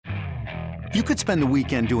You could spend the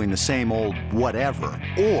weekend doing the same old whatever,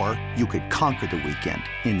 or you could conquer the weekend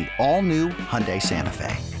in the all-new Hyundai Santa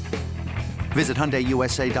Fe. Visit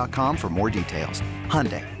HyundaiUSA.com for more details.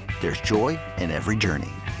 Hyundai, there's joy in every journey.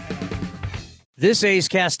 This A's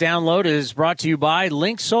Cast download is brought to you by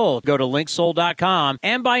LinkSoul. Go to LinkSoul.com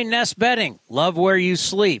and by Nest Bedding. Love where you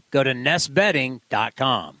sleep. Go to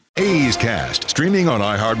NestBedding.com. A's Cast, streaming on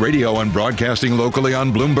iHeartRadio and broadcasting locally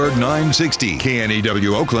on Bloomberg 960,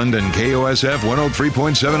 KNEW Oakland, and KOSF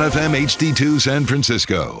 103.7 FM HD2 San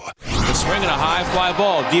Francisco. The swing and a high fly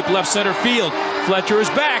ball, deep left center field. Fletcher is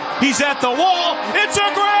back. He's at the wall. It's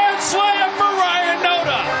a grand slam for Ryan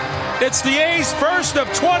Noda. It's the A's first of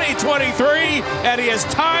 2023, and he has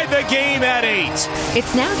tied the game at 8.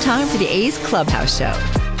 It's now time for the A's Clubhouse Show.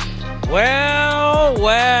 Well.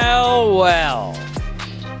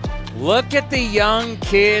 Look at the young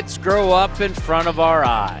kids grow up in front of our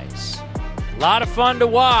eyes. A lot of fun to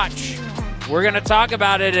watch. We're going to talk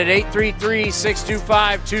about it at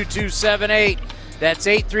 833-625-2278. That's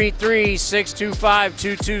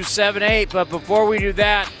 833-625-2278. But before we do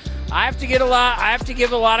that, I have to give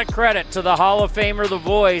a lot of credit to the Hall of Famer, the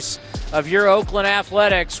voice of your Oakland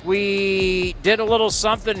Athletics. We did a little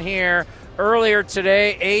something here earlier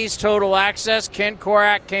today. A's Total Access. Ken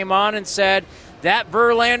Korak came on and said, that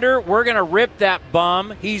Verlander, we're going to rip that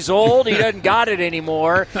bum. He's old. He doesn't got it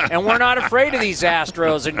anymore. And we're not afraid of these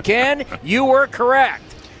Astros. And, Ken, you were correct.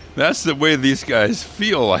 That's the way these guys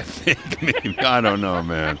feel, I think. Maybe. I don't know,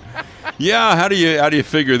 man. Yeah, how do you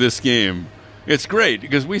figure this game? It's great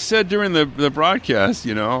because we said during the broadcast,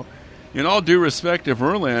 in all due respect to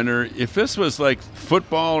Verlander, if this was like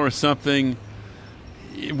football or something,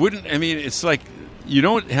 it wouldn't. I mean, it's like you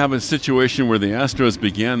don't have a situation where the Astros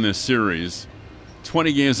began this series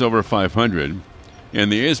 20 games over 500,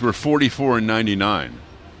 and the A's were 44-99.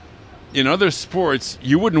 In other sports,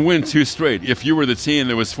 you wouldn't win 2 straight if you were the team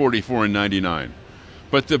that was 44-99.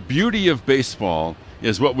 But the beauty of baseball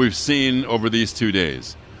is what we've seen over these 2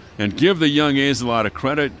 days. And give the young A's a lot of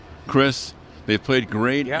credit, Chris. They played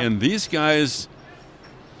great. Yeah. And these guys,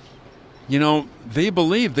 they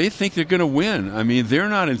believe, they think they're going to win. I mean, they're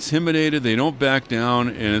not intimidated. They don't back down.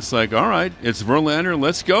 And it's like, all right, it's Verlander,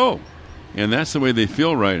 let's go. And that's the way they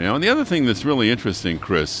feel right now. And the other thing that's really interesting,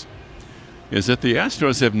 Chris, is that the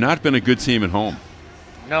Astros have not been a good team at home.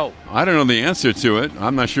 No. I don't know the answer to it.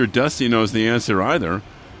 I'm not sure Dusty knows the answer either.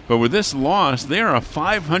 But with this loss, they are a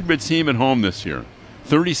 500 team at home this year,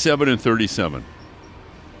 37-37.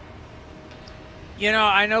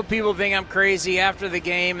 I know people think I'm crazy after the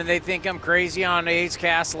game, and they think I'm crazy on A's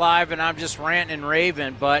Cast Live, and I'm just ranting and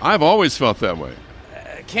raving. But I've always felt that way.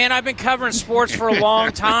 Ken, I've been covering sports for a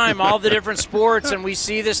long time, all the different sports, and we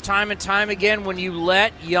see this time and time again. When you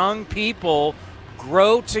let young people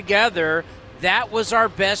grow together, that was our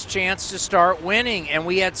best chance to start winning. And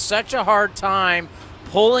we had such a hard time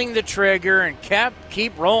pulling the trigger and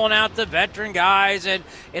keep rolling out the veteran guys. And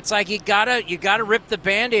it's like you gotta rip the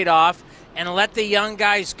Band-Aid off and let the young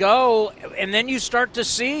guys go, and then you start to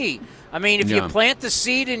see. I mean, if you plant the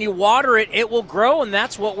seed and you water it, it will grow, and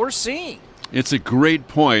that's what we're seeing. It's a great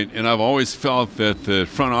point, and I've always felt that the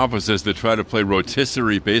front offices that try to play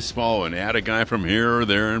rotisserie baseball and add a guy from here or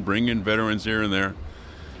there and bring in veterans here and there.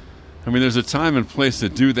 I mean, there's a time and place to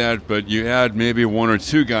do that, but you add maybe 1 or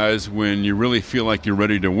 2 guys when you really feel like you're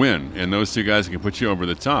ready to win, and those 2 guys can put you over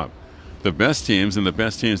the top. The best teams and the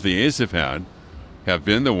best teams the A's have had have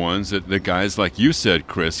been the ones that the guys, like you said,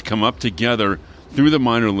 Chris, come up together through the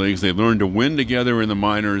minor leagues. They learn to win together in the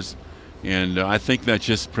minors. And I think that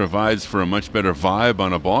just provides for a much better vibe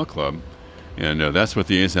on a ball club. And that's what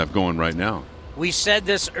the A's have going right now. We said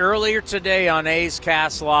this earlier today on A's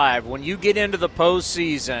Cast Live. When you get into the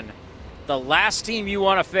postseason, the last team you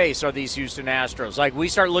want to face are these Houston Astros. Like, we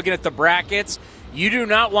start looking at the brackets, you do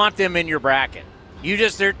not want them in your bracket. You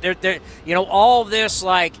just, they're all this,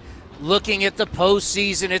 like, looking at the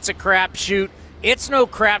postseason, it's a crapshoot. It's no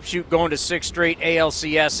crapshoot going to 6 straight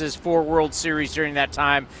ALCSs, 4 World Series during that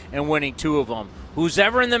time, and winning 2 of them. Who's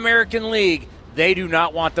ever in the American League, they do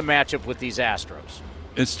not want the matchup with these Astros.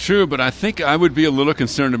 It's true, but I think I would be a little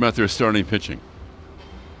concerned about their starting pitching.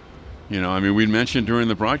 We mentioned during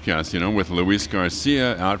the broadcast, with Luis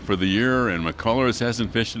Garcia out for the year, and McCullers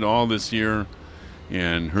hasn't pitched at all this year,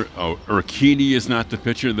 and Urquidy is not the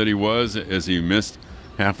pitcher that he was, as he missed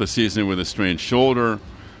half the season with a strained shoulder.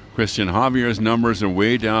 Christian Javier's numbers are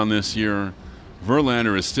way down this year.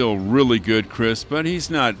 Verlander is still really good, Chris, but he's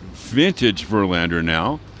not vintage Verlander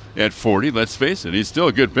now at 40. Let's face it, he's still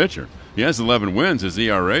a good pitcher. He has 11 wins. His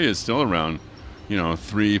ERA is still around,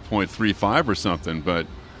 3.35 or something. But,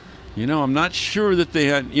 I'm not sure that they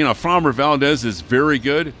had, Framber Valdez is very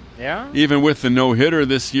good. Yeah. Even with the no-hitter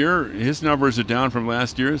this year, his numbers are down from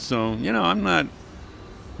last year. So, I'm not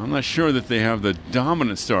sure that they have the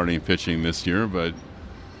dominant starting pitching this year, but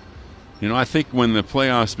I think when the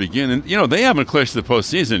playoffs begin, and they haven't clinched the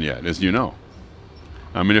postseason yet, as you know.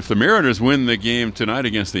 I mean, if the Mariners win the game tonight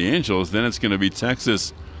against the Angels, then it's going to be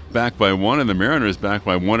Texas back by 1 and the Mariners back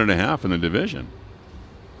by 1.5 in the division.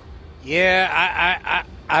 Yeah,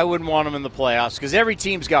 I wouldn't want them in the playoffs because every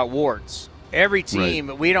team's got warts. Every team,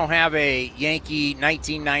 right. We don't have a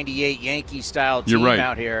 1998 Yankee-style team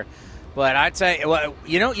out here. But I tell you, well,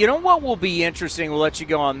 you know what will be interesting, we'll let you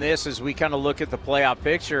go on this as we kind of look at the playoff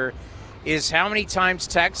picture, is how many times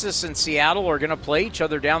Texas and Seattle are going to play each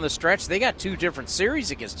other down the stretch. They got 2 different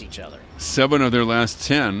series against each other. 7 of their last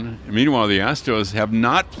 10. Meanwhile, the Astros have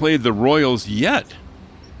not played the Royals yet.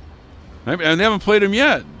 And they haven't played them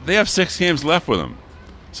yet. They have 6 games left with them.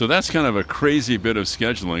 So that's kind of a crazy bit of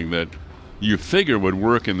scheduling that you figure would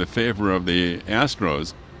work in the favor of the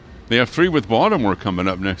Astros. They have 3 with Baltimore coming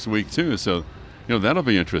up next week, too. So, that'll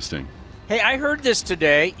be interesting. Hey, I heard this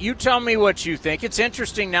today. You tell me what you think. It's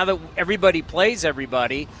interesting now that everybody plays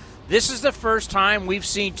everybody. This is the first time we've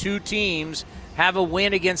seen 2 teams have a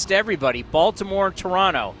win against everybody, Baltimore and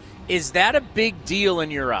Toronto. Is that a big deal in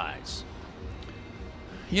your eyes?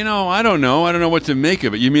 I don't know. I don't know what to make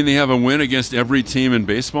of it. You mean they have a win against every team in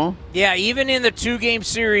baseball? Yeah, even in the 2-game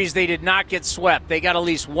series, they did not get swept. They got at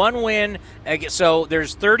least 1 win. So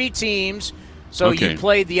there's 30 teams. So You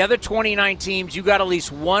played the other 29 teams. You got at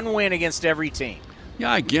least 1 win against every team.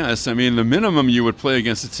 Yeah, I guess. I mean, the minimum you would play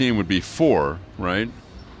against a team would be 4, right?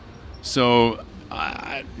 So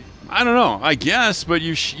I don't know. I guess, but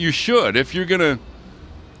you should if you're gonna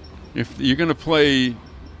play.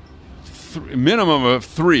 Minimum of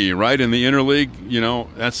 3, right, in the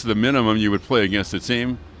interleague. That's the minimum you would play against a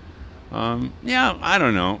team. Yeah, I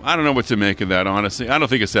don't know. I don't know what to make of that, honestly. I don't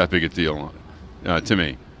think it's that big a deal to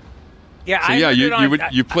me. Yeah, so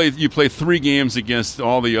you play 3 games against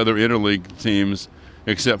all the other interleague teams,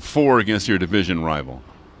 except 4 against your division rival.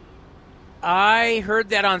 I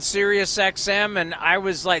heard that on Sirius XM, and I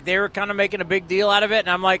was like, they were kind of making a big deal out of it, and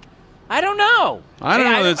I'm like, I don't know.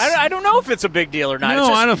 I don't know if it's a big deal or not.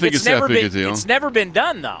 No, I don't think it's that big a deal. It's never been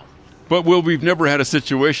done, though. But we've never had a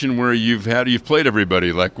situation where you've played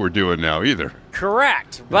everybody like we're doing now either.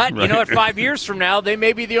 Correct. But right. 5 years from now, they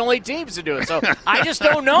may be the only teams to do it. So I just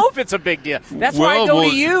don't know if it's a big deal. That's why I go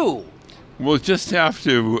to you. We'll just have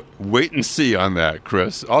to wait and see on that,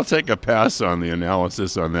 Chris. I'll take a pass on the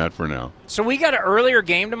analysis on that for now. So we got an earlier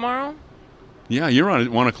game tomorrow? Yeah, you're on at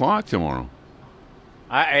 1 o'clock tomorrow.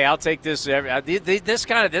 I'll take this. This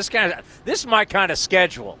is my kind of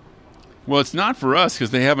schedule. Well, it's not for us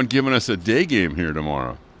because they haven't given us a day game here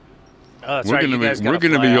tomorrow. Oh, that's right. We're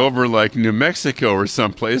going to be over like New Mexico or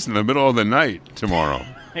someplace in the middle of the night tomorrow.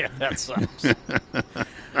 Yeah, that sucks.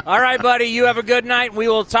 All right, buddy. You have a good night. We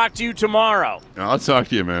will talk to you tomorrow. I'll talk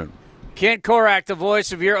to you, man. Kent Korak, the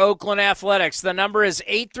voice of your Oakland Athletics. The number is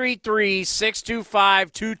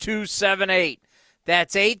 833-625-2278.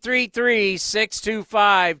 That's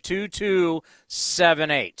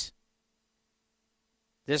 833-625-2278.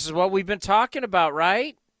 This is what we've been talking about,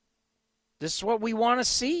 right? This is what we want to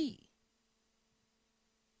see.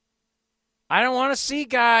 I don't want to see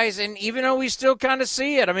guys, and even though we still kind of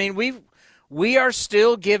see it, I mean, we are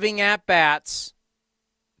still giving at-bats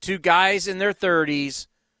to guys in their 30s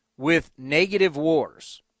with negative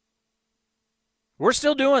WARs. We're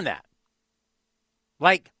still doing that.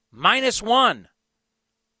 Like, -1.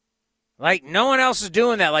 Like, no one else is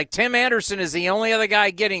doing that. Like, Tim Anderson is the only other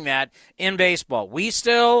guy getting that in baseball. We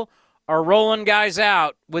still are rolling guys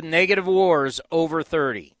out with negative WARs over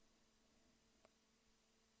 30.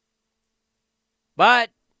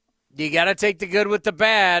 But you got to take the good with the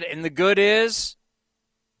bad, and the good is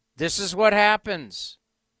this is what happens.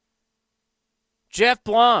 Jeff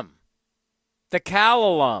Blum, the Cal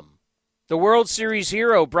alum, the World Series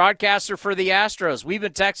hero, broadcaster for the Astros. We've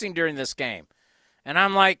been texting during this game. And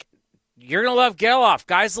I'm like, you're going to love Geloff.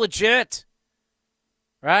 Guy's legit.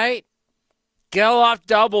 Right? Geloff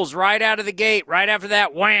doubles right out of the gate. Right after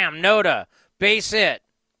that, wham, Noda, base hit.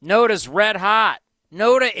 Noda's red hot.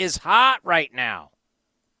 Noda is hot right now.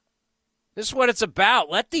 This is what it's about.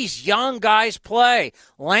 Let these young guys play.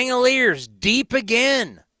 Langoliers deep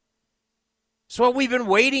again. It's what we've been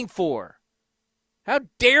waiting for. How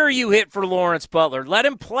dare you hit for Lawrence Butler? Let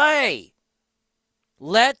him play.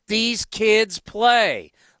 Let these kids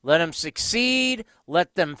play. Let them succeed.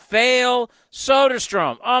 Let them fail.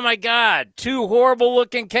 Soderstrom, oh my God, 2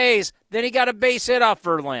 horrible-looking Ks. Then he got a base hit off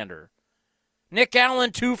Verlander. Nick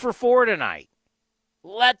Allen, 2 for 4 tonight.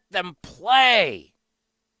 Let them play.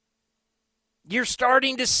 You're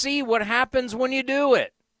starting to see what happens when you do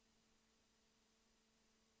it.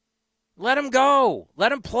 Let them go. Let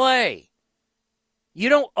them play. You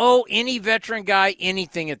don't owe any veteran guy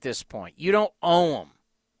anything at this point. You don't owe them.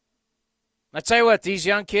 I tell you what, these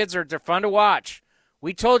young kids they're fun to watch.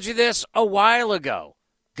 We told you this a while ago.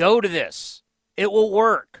 Go to this. It will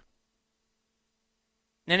work.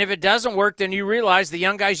 And if it doesn't work, then you realize the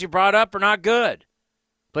young guys you brought up are not good.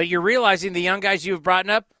 But you're realizing the young guys you've brought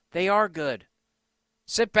up, they are good.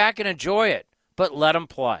 Sit back and enjoy it, but let them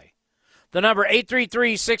play. The number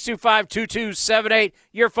 833-625-2278.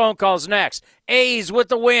 Your phone call's next. A's with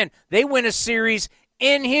the win. They win a series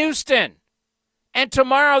in Houston. And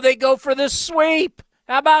tomorrow they go for the sweep.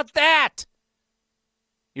 How about that?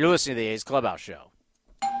 You're listening to the A's Clubhouse Show.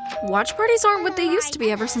 Watch parties aren't what they used to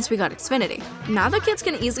be ever since we got Xfinity. Now that kids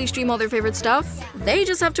can easily stream all their favorite stuff, they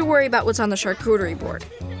just have to worry about what's on the charcuterie board.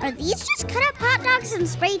 Are these just cut up hot dogs and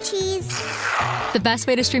spray cheese? The best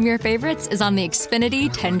way to stream your favorites is on the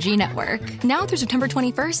Xfinity 10G network. Now through September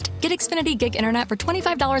 21st, get Xfinity Gig Internet for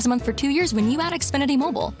 $25 a month for 2 years when you add Xfinity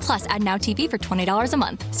Mobile. Plus, add Now TV for $20 a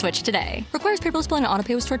month. Switch today. Requires paperless bill and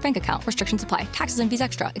auto-pay with stored bank account. Restrictions apply. Taxes and fees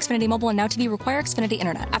extra. Xfinity Mobile and Now TV require Xfinity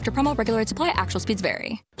Internet. After promo, regular rate supply. Actual speeds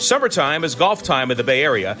vary. Summertime is golf time in the Bay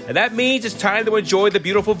Area, and that means it's time to enjoy the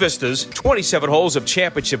beautiful vistas, 27 holes of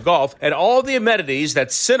championship golf, and all the amenities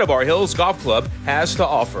that Cinnabar Hills Golf Club has to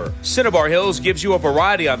offer. Cinnabar Hills gives you a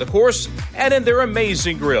variety on the course and in their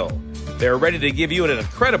amazing grill. They're ready to give you an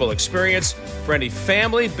incredible experience for any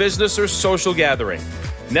family, business, or social gathering.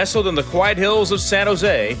 Nestled in the quiet hills of San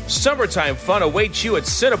Jose, summertime fun awaits you at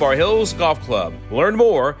Cinnabar Hills Golf Club. Learn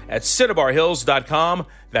more at cinnabarhills.com.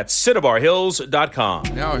 That's cinnabarhills.com.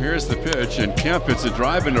 Now here's the pitch, and Kemp hits a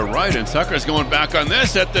drive into right, and Tucker's going back on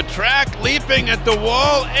this at the track, leaping at the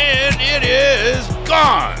wall, and it is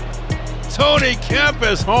gone. Tony Kemp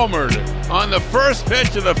is homered on the first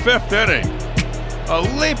pitch of the fifth inning. A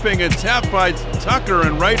leaping attack by Tucker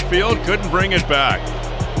in right field couldn't bring it back.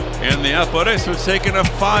 And the Athletics have taken a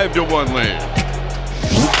 5-1 lead.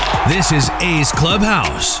 This is A's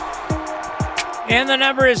Clubhouse. And the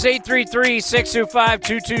number is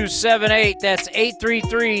 833-625-2278. That's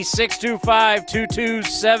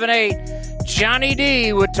 833-625-2278. Johnny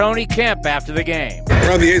D with Tony Kemp after the game.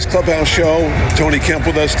 We're on the A's Clubhouse Show. Tony Kemp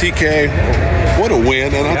with us. TK, what a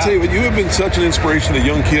win. And I'll tell you what, you have been such an inspiration to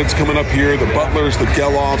young kids coming up here, the Butlers, the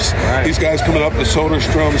Geloffs, these guys coming up, the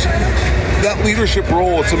Soderstroms. That leadership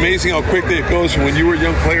role, it's amazing how quickly it goes from when you were a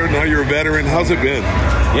young player, now you're a veteran. How's it been?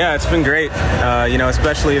 Yeah, it's been great.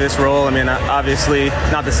 Especially this role. I mean, obviously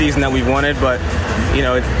not the season that we've wanted, but,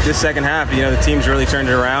 this second half, the team's really turned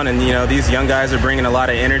it around, and, these young guys are bringing a lot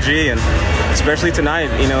of energy, and especially tonight,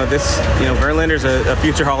 Verlander's a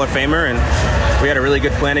future Hall of Famer, and we had a really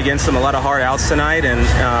good plan against him, a lot of hard outs tonight, and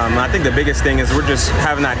I think the biggest thing is we're just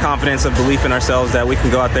having that confidence of belief in ourselves that we can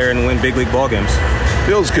go out there and win big league ball games.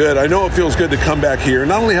 Feels good. I know it feels good to come back here,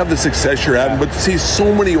 not only have the success you're having, but to see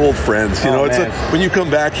so many old friends. It's when you come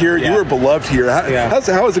back here, you were beloved here.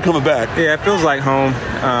 How is it coming back? Yeah, it feels like home.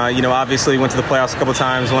 Obviously went to the playoffs a couple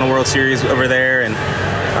times, won a World Series over there, and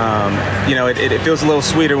it feels a little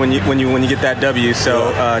sweeter when you get that W.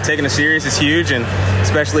 So taking a series is huge, and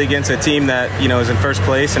especially against a team that is in first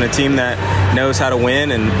place and a team that knows how to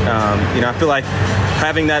win. And I feel like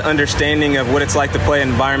having that understanding of what it's like to play in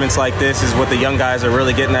environments like this is what the young guys are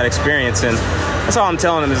really getting that experience. And that's all I'm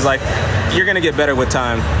telling them is, like, you're going to get better with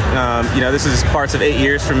time. This is parts of 8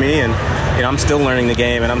 years for me, and I'm still learning the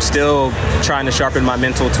game, and I'm still trying to sharpen my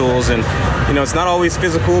mental tools. And it's not always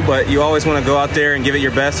physical, but you always want to go out there and give it your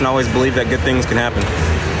best and always believe that good things can happen.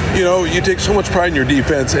 You take so much pride in your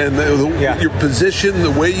defense and your position,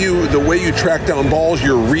 the way you track down balls,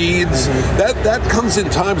 your reads. That comes in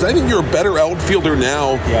times. I think you're a better outfielder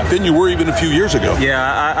now than you were even a few years ago. Yeah,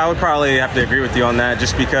 I would probably have to agree with you on that,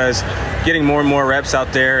 just because getting more and more reps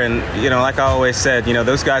out there, and like I always said,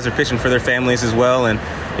 those guys are pitching for their families as well, and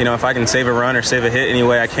if I can save a run or save a hit any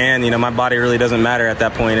way I can, my body really doesn't matter at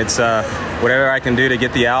that point. It's whatever I can do to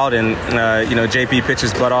get the out, and JP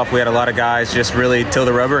pitches butt off. We had a lot of guys just really till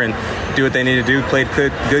the rubber and do what they need to do. Played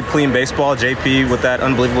good, clean baseball. JP with that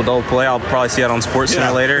unbelievable double play. I'll probably see it on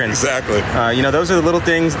SportsCenter later. And exactly. Those are the little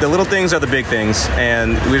things. The little things are the big things,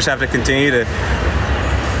 and we just have to continue to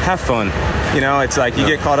have fun. It's like you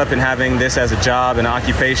get caught up in having this as a job and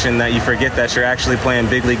occupation that you forget that you're actually playing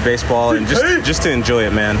big league baseball, and just to enjoy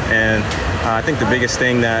it, man. And I think the biggest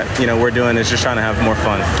thing that we're doing is just trying to have more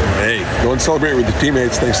fun. Hey, go and celebrate with the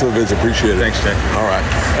teammates. Thanks for the visit. Appreciate it. Thanks, Jay. All right.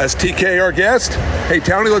 As TK, our guest, hey,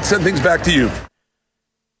 Townie, let's send things back to you.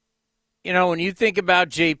 When you think about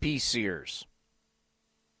JP Sears,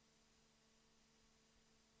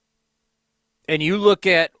 and you look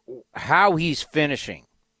at how he's finishing.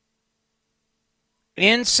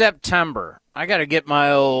 In September, I got to get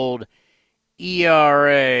my old the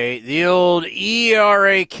old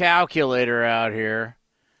ERA calculator out here,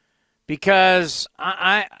 because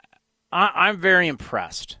I'm very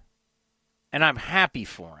impressed, and I'm happy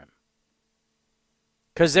for him.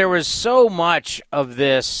 Because there was so much of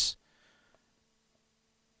this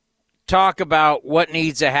talk about what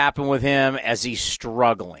needs to happen with him as he's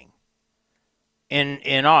struggling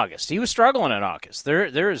in August. He was struggling in August.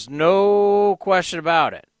 There is no question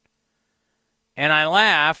about it. And I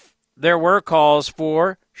laugh. There were calls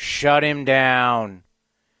for shut him down.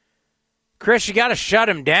 Chris, you got to shut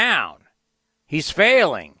him down. He's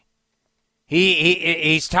failing.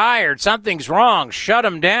 He's tired. Something's wrong. Shut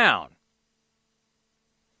him down.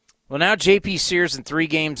 Well, now J.P. Sears in 3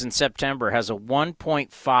 games in September has a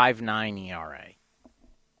 1.59 ERA.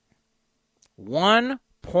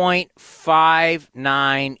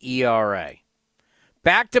 1.59 ERA.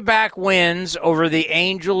 Back-to-back wins over the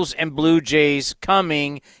Angels and Blue Jays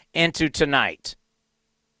coming into tonight.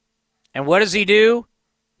 And what does he do?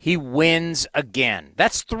 He wins again.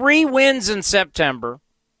 That's 3 wins in September.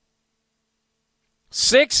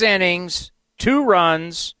 6 innings, 2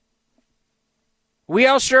 runs. We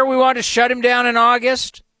all sure we want to shut him down in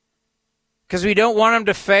August? Because we don't want him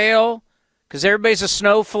to fail? Because everybody's a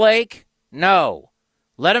snowflake? No.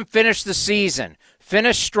 Let him finish the season.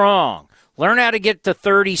 Finish strong. Learn how to get to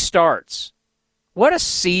 30 starts. What a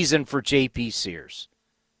season for J.P. Sears.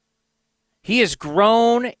 He has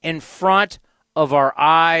grown in front of our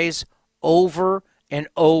eyes over and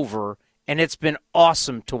over, and it's been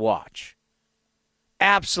awesome to watch.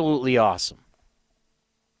 Absolutely awesome.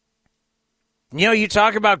 You know, you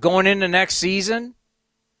talk about going into next season,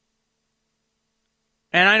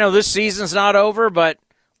 and I know this season's not over, but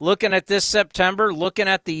looking at this September, looking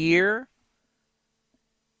at the year,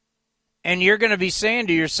 and you're going to be saying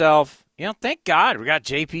to yourself, you know, thank God we got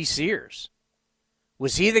J.P. Sears.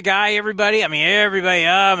 Was he the guy, everybody? I mean, everybody,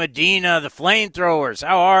 Medina, the flamethrowers.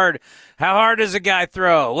 How hard does a guy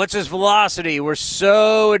throw? What's his velocity? We're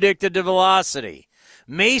so addicted to velocity.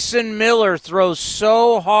 Mason Miller throws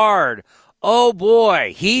so hard. Oh,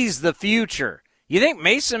 boy, he's the future. You think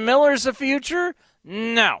Mason Miller's the future?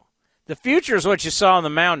 No. The future is what you saw on the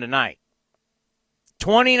mound tonight.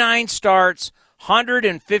 29 starts,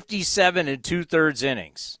 157 and 2/3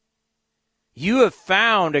 innings. You have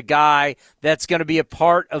found a guy that's going to be a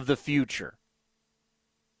part of the future.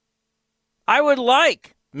 I would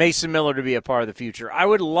like Mason Miller to be a part of the future. I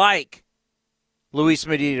would like Luis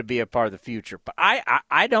Medina to be a part of the future. But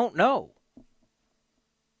I don't know.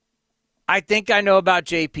 I think I know about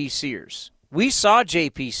J.P. Sears. We saw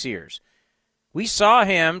J.P. Sears. We saw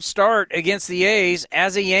him start against the A's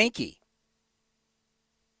as a Yankee.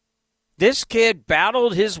 This kid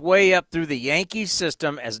battled his way up through the Yankees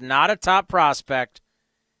system as not a top prospect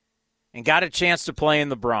and got a chance to play in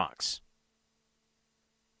the Bronx.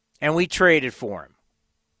 And we traded for him.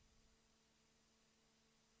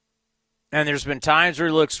 And there's been times where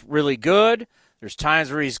he looks really good. There's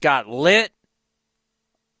times where he's got lit.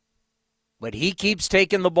 But he keeps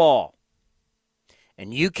taking the ball.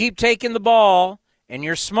 And you keep taking the ball, and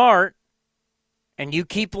you're smart, and you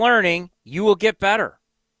keep learning, you will get better.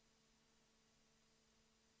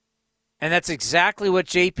 And that's exactly what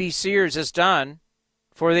J.P. Sears has done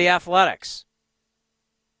for the Athletics.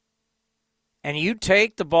 And you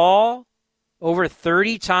take the ball over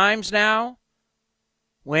 30 times now,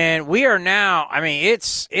 when we are now, I mean,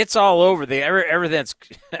 it's all over. Everything's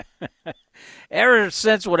ever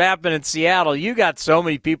since what happened in Seattle, you got so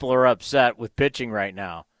many people are upset with pitching right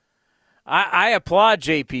now. I applaud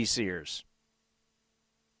J.P. Sears.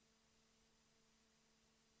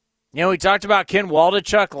 You know, we talked about Ken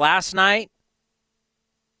Waldichuk last night.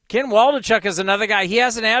 Ken Waldichuk is another guy. He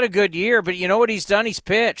hasn't had a good year, but you know what he's done? He's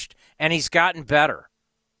pitched, and he's gotten better.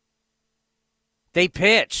 They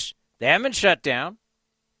pitched. They haven't been shut down.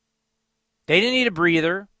 They didn't need a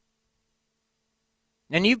breather.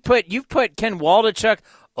 And you've put Ken Waldichuk,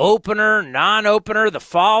 opener, non-opener, the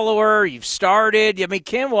follower. You've started. I mean,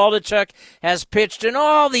 Ken Waldichuk has pitched in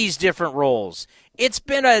all these different roles. It's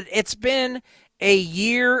been a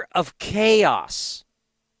year of chaos.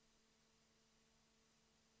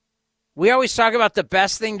 We always talk about the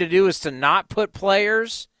best thing to do is to not put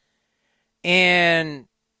players in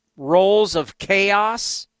roles of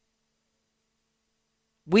chaos.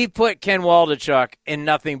 We put Ken Waldichuk in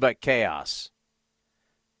nothing but chaos.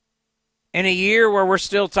 In a year where we're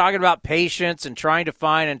still talking about patience and trying to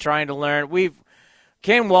find and trying to learn,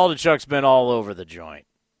 Ken Waldichuk's been all over the joint.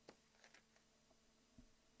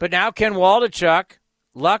 But now Ken Waldichuk,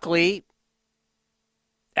 luckily,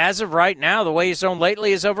 as of right now, the way he's thrown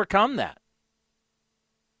lately has overcome that.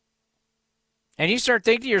 And you start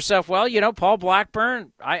thinking to yourself, well, Paul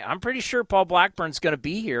Blackburn, I'm pretty sure Paul Blackburn's going to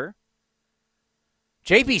be here.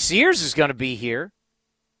 J.P. Sears is going to be here.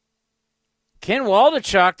 Ken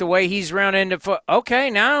Waldichuk, the way he's run into foot. Okay,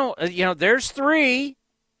 now, there's 3.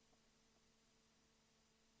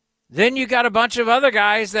 Then you got a bunch of other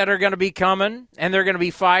guys that are going to be coming, and they're going to be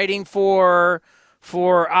fighting for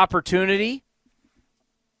opportunity.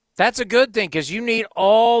 That's a good thing because you need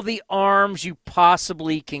all the arms you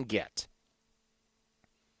possibly can get.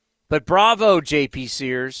 But bravo, J.P.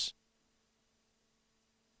 Sears.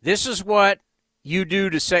 This is what you do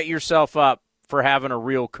to set yourself up for having a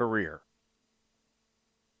real career.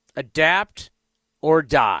 Adapt or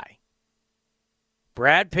die.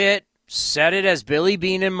 Brad Pitt said it as Billy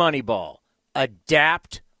Beane in Moneyball.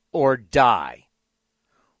 Adapt or die.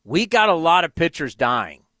 We got a lot of pitchers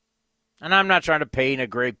dying. And I'm not trying to paint a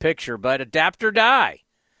great picture, but adapt or die.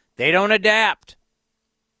 They don't adapt.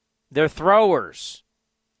 They're throwers.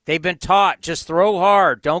 They've been taught, just throw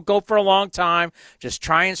hard. Don't go for a long time. Just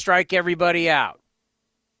try and strike everybody out.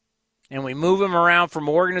 And we move them around from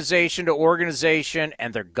organization to organization,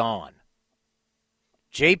 and they're gone.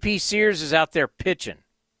 J.P. Sears is out there pitching.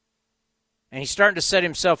 And he's starting to set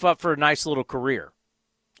himself up for a nice little career.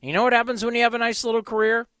 You know what happens when you have a nice little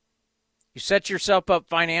career? You set yourself up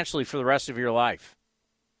financially for the rest of your life.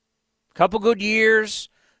 A couple good years,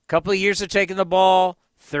 a couple of years of taking the ball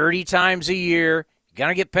 30 times a year, you're going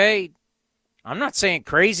to get paid. I'm not saying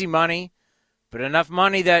crazy money, but enough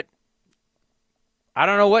money that I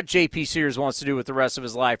don't know what J.P. Sears wants to do with the rest of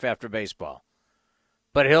his life after baseball.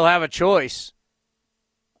 But he'll have a choice.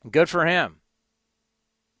 Good for him.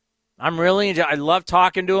 I love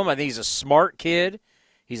talking to him. I think he's a smart kid.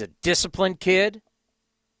 He's a disciplined kid.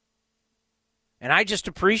 And I just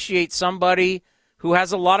appreciate somebody who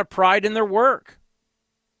has a lot of pride in their work.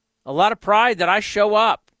 A lot of pride that I show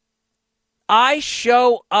up. I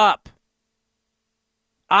show up.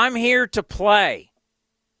 I'm here to play.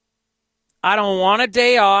 I don't want a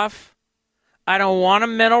day off. I don't want a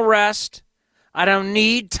mental rest. I don't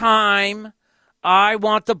need time. I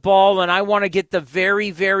want the ball, and I want to get the very,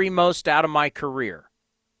 very most out of my career.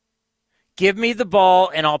 Give me the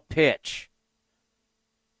ball, and I'll pitch.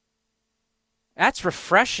 That's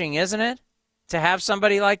refreshing, isn't it? To have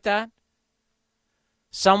somebody like that?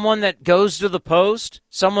 Someone that goes to the post,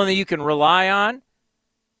 someone that you can rely on.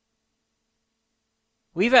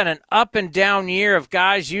 We've had an up and down year of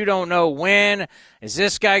guys you don't know when. Is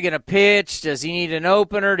this guy going to pitch? Does he need an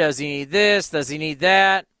opener? Does he need this? Does he need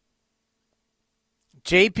that?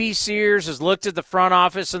 J.P. Sears has looked at the front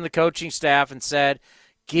office and the coaching staff and said,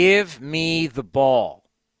 give me the ball.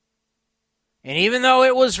 And even though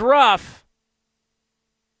it was rough,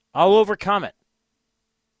 I'll overcome it.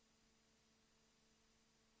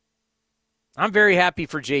 I'm very happy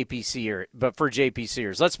for J.P.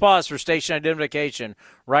 Sears. Let's pause for station identification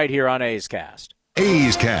right here on A's Cast.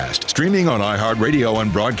 A's Cast, streaming on iHeartRadio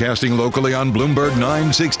and broadcasting locally on Bloomberg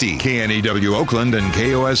 960, KNEW Oakland, and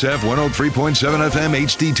KOSF 103.7 FM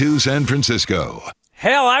HD2 San Francisco.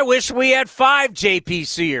 Hell, I wish we had 5 J.P.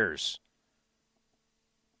 Sears.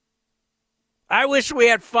 I wish we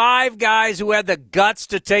had 5 guys who had the guts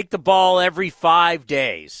to take the ball every 5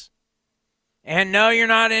 days. And no, you're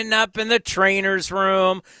not up in the trainer's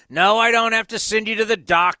room. No, I don't have to send you to the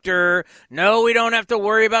doctor. No, we don't have to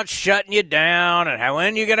worry about shutting you down and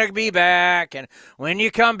when you're going to be back. And when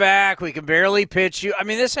you come back, we can barely pitch you. I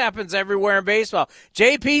mean, this happens everywhere in baseball.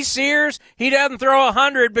 J.P. Sears, he doesn't throw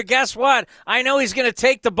 100, but guess what? I know he's going to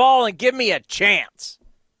take the ball and give me a chance.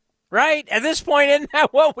 Right? At this point, isn't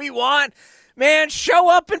that what we want? Man, show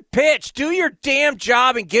up and pitch. Do your damn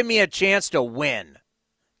job and give me a chance to win.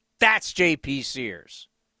 That's J.P. Sears.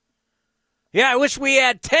 Yeah, I wish we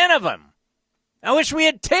had 10 of them. I wish we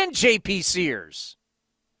had 10 J.P. Sears.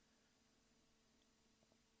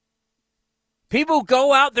 People who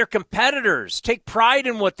go out, they're competitors, take pride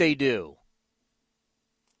in what they do.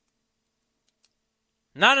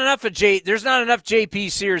 There's not enough J.P.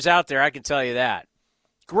 Sears out there, I can tell you that.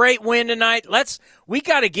 Great win tonight. We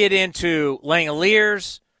got to get into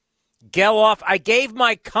Langoliers, Geloff. I gave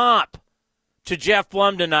my comp to Jeff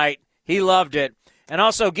Blum tonight. He loved it. And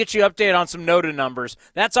also get you updated on some Nota numbers.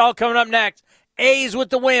 That's all coming up next. A's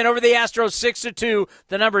with the win over the Astros 6-2.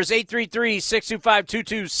 The number is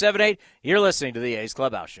 833-625-2278. You're listening to the A's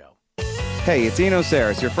Clubhouse Show. Hey, it's Eno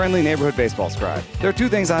Saris, your friendly neighborhood baseball scribe. There are two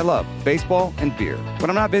things I love, baseball and beer. When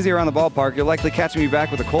I'm not busy around the ballpark, you'll likely catch me back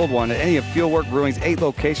with a cold one at any of Fieldwork Brewing's 8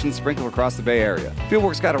 locations sprinkled across the Bay Area.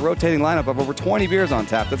 Fieldwork's got a rotating lineup of over 20 beers on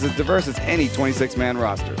tap that's as diverse as any 26-man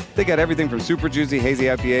roster. They got everything from super juicy hazy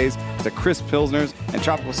IPAs to crisp pilsners and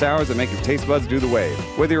tropical sours that make your taste buds do the wave.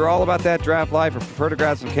 Whether you're all about that draft life or prefer to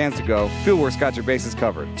grab some cans to go, Fieldwork's got your bases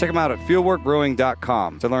covered. Check them out at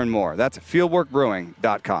fieldworkbrewing.com to learn more. That's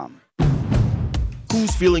fieldworkbrewing.com.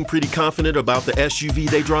 Who's feeling pretty confident about the SUV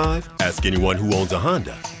they drive? Ask anyone who owns a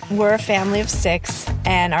Honda. We're a family of 6,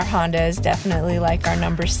 and our Honda is definitely like our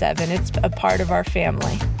number 7. It's a part of our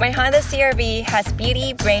family. My Honda CR-V has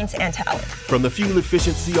beauty, brains, and talent. From the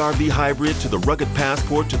fuel-efficient CR-V hybrid to the rugged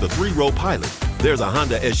Passport to the 3-row Pilot, there's a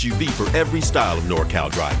Honda SUV for every style of NorCal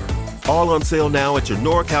driver. All on sale now at your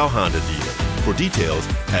NorCal Honda dealer. For details,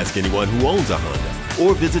 ask anyone who owns a Honda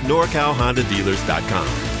or visit NorCalHondaDealers.com.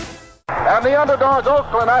 And the underdogs,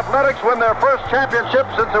 Oakland Athletics, win their first championship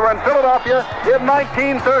since they were in Philadelphia in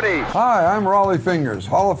 1930. Hi, I'm Raleigh Fingers,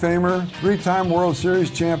 Hall of Famer, 3-time World Series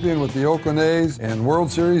champion with the Oakland A's and World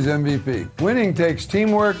Series MVP. Winning takes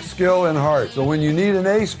teamwork, skill, and heart. So when you need an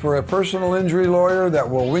ace for a personal injury lawyer that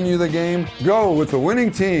will win you the game, go with the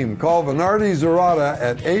winning team. Call Venardi Zerata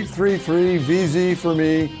at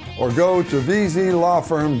 833-VZ-FOR-ME or go to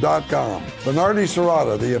vzlawfirm.com. Venardi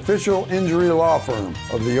Zerata, the official injury law firm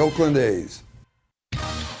of the Oakland A's.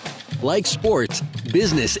 Like sports,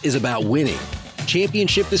 business is about winning.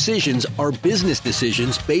 Championship decisions are business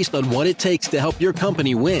decisions based on what it takes to help your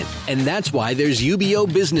company win. And that's why there's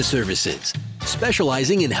UBO Business Services,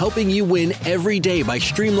 specializing in helping you win every day by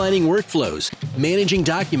streamlining workflows, managing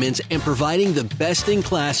documents, and providing the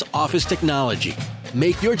best-in-class office technology.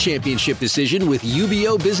 Make your championship decision with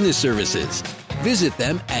UBO Business Services. Visit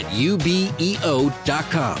them at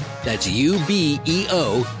ubeo.com. That's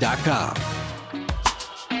ubeo.com.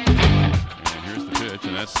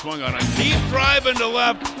 And that's swung on a deep drive into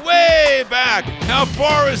left, way back. How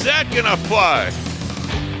far is that going to fly?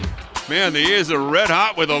 Man, the A's are red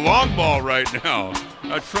hot with a long ball right now.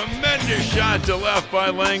 A tremendous shot to left by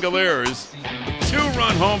Langoliers.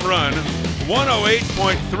 2-run home run,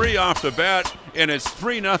 108.3 off the bat, and it's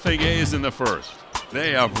 3-0 A's in the first.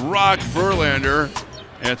 They have rocked Verlander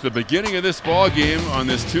at the beginning of this ball game on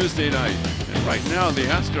this Tuesday night. And right now, the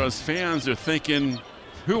Astros fans are thinking,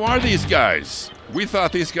 who are these guys? We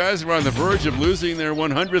thought these guys were on the verge of losing their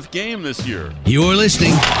 100th game this year. You're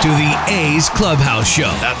listening to the A's Clubhouse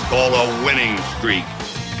Show. That's called a winning streak.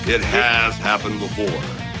 It has happened before.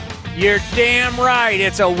 You're damn right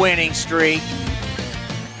it's a winning streak.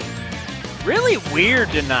 Really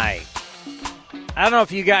weird tonight. I don't know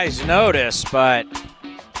if you guys noticed, but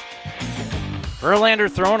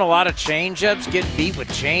Verlander throwing a lot of changeups, getting beat with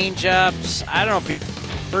changeups. I don't know if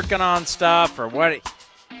he's working on stuff or what. It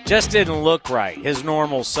just didn't look right, his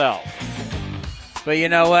normal self. But you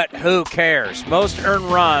know what? Who cares? Most earned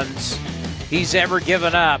runs he's ever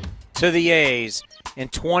given up to the A's in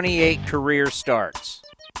 28 career starts.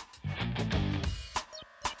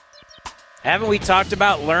 Haven't we talked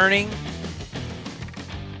about learning?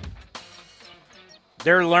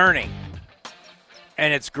 They're learning,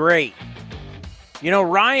 and it's great. You know,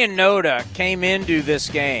 Ryan Noda came into this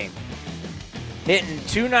game hitting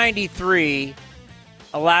 .293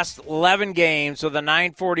 the last 11 games with a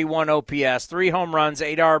 .941 OPS, 3 home runs,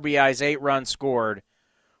 8 RBIs, 8 runs scored.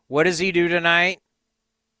 What does he do tonight?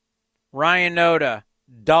 Ryan Noda,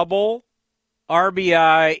 double,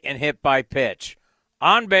 RBI, and hit by pitch.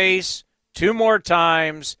 On base, 2 more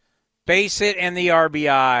times, base hit and the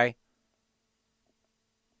RBI.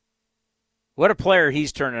 What a player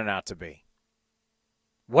he's turning out to be.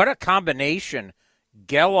 What a combination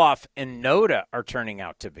Geloff and Noda are turning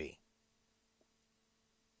out to be.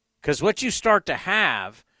 Because what you start to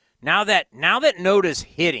have, now that Noda's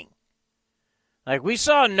hitting, like we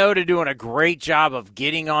saw Noda doing a great job of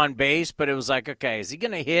getting on base, but it was like, okay, is he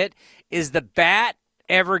going to hit? Is the bat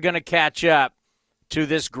ever going to catch up to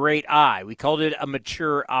this great eye? We called it a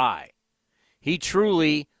mature eye. He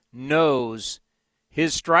truly knows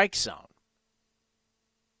his strike zone.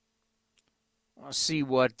 Let's see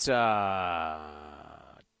what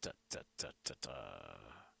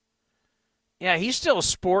yeah, he's still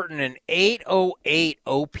sporting an 808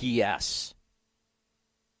 OPS.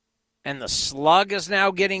 And the slug is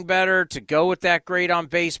now getting better to go with that great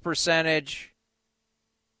on-base percentage.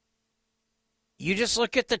 You just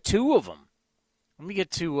look at the two of them. Let me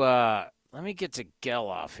get to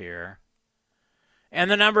Geloff here.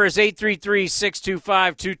 And the number is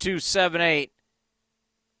 833-625-2278.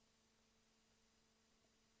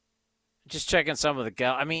 Just checking some of the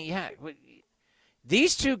I mean, yeah,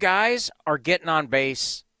 These two guys are getting on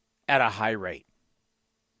base at a high rate.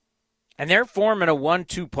 And they're forming a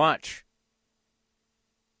 1-2 punch.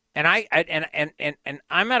 And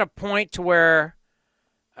I'm at a point to where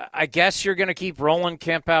I guess you're going to keep rolling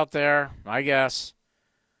Kemp out there, I guess.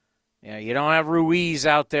 Yeah, you don't have Ruiz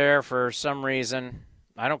out there for some reason.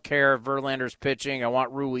 I don't care if Verlander's pitching. I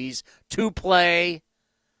want Ruiz to play.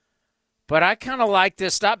 But I kind of like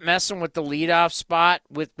this. Stop messing with the leadoff spot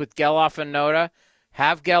with Geloff and Noda.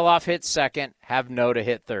 Have Geloff hit second. Have Noda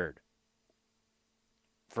hit third.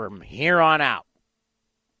 From here on out.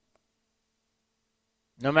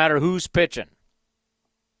 No matter who's pitching.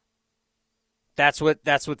 That's what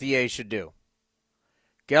the A's should do.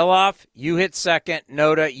 Geloff, you hit second.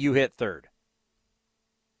 Noda, you hit third.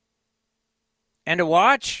 And to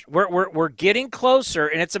watch, we're getting closer,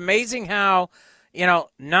 and it's amazing how,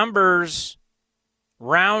 numbers,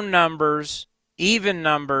 round numbers, even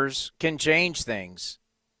numbers can change things.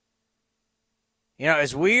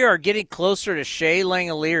 As we are getting closer to Shea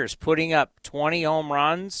Langeliers putting up 20 home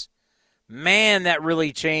runs, man, that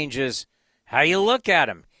really changes how you look at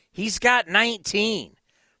him. He's got 19.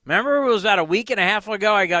 Remember, it was about a week and a half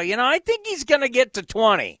ago, I go, I think he's going to get to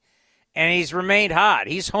 20. And he's remained hot.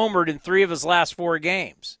 He's homered in 3 of his last 4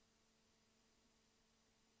 games.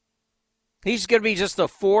 He's going to be just the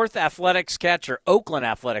 4th Oakland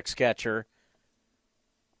Athletics catcher,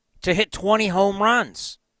 to hit 20 home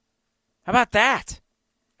runs. How about that?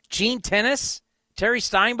 Gene Tennis, Terry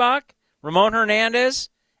Steinbach, Ramon Hernandez,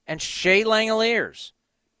 and Shea Langeliers.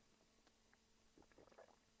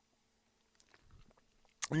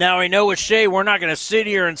 Now, I know with Shea, we're not going to sit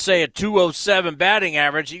here and say a 207 batting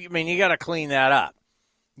average. You got to clean that up.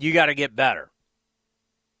 You got to get better.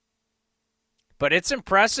 But it's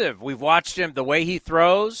impressive. We've watched him, the way he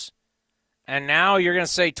throws, and now you're going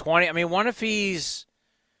to say 20. What if he's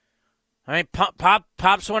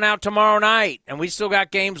pops one out tomorrow night, and we still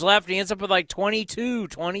got games left, and he ends up with like 22,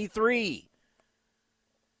 23.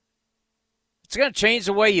 It's going to change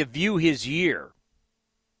the way you view his year.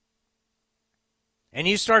 And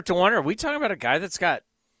you start to wonder, are we talking about a guy that's got,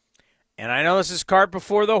 and I know this is cart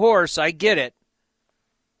before the horse, I get it.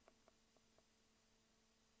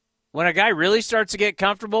 When a guy really starts to get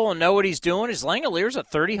comfortable and know what he's doing, is Langeliers a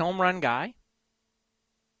 30 home run guy?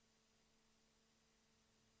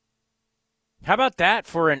 How about that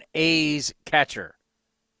for an A's catcher?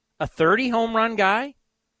 A 30 home run guy?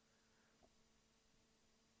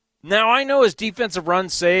 Now, I know his defensive run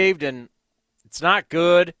saved, and it's not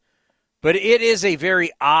good. But it is a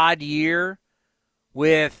very odd year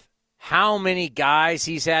with how many guys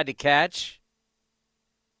he's had to catch.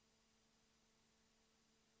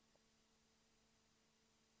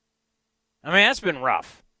 That's been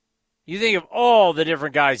rough. You think of all the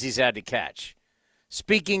different guys he's had to catch.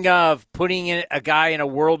 Speaking of putting in a guy in a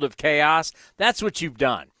world of chaos, that's what you've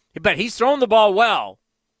done. But he's thrown the ball well.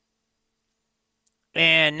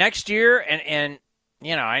 And next year, and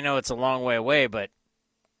I know it's a long way away, but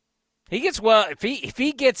he gets if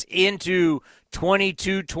he gets into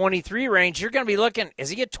 22, 23 range, you're going to be looking, is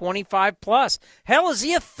he a 25 plus? Hell, is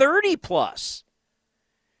he a 30 plus?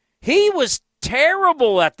 He was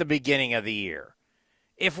terrible at the beginning of the year.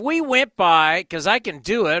 If we went by, because I can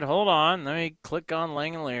do it, hold on, let me click on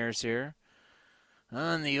Langeliers here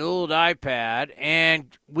on the old iPad,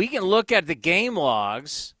 and we can look at the game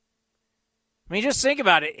logs. Just think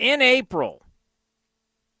about it. In April,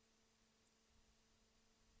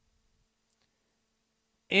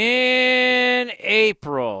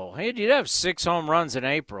 he did have 6 home runs in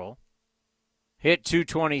April. Hit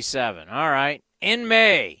 227. All right. In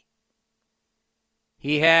May,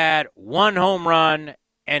 he had 1 home run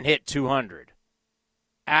and hit 200.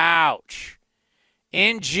 Ouch.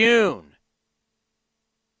 In June,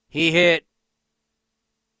 he hit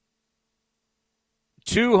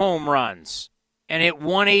 2 home runs and hit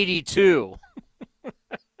 182.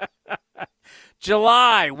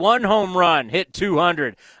 July, 1 home run, hit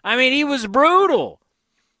 200. He was brutal.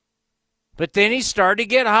 But then he started to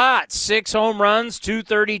get hot. 6 home runs,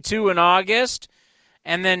 232 in August.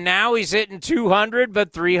 And then now he's hitting 200,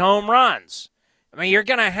 but 3 home runs. You're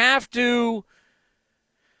going to have to.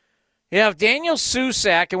 If Daniel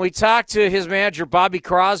Susac, and we talked to his manager, Bobby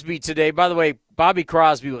Crosby, today. By the way, Bobby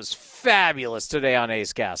Crosby was fabulous today on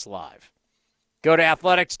A's Cast Live. Go to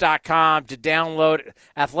athletics.com to download it,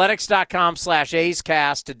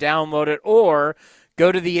 athletics.com/A'sCast to download it, or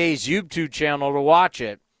go to the A's YouTube channel to watch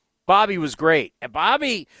it. Bobby was great. And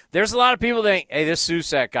Bobby, there's a lot of people that think, hey, this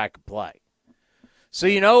Susac guy could play. So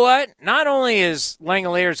you know what? Not only is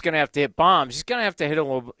Langeliers going to have to hit bombs, he's going to have to hit a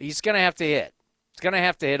little. He's going to have to hit. He's going to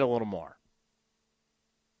have to hit a little more.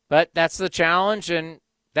 But that's the challenge, and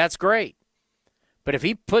that's great. But if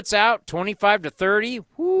he puts out 25 to 30,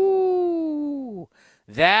 whoo,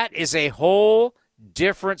 that is a whole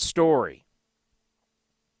different story.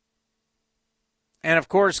 And, of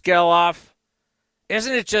course, Geloff.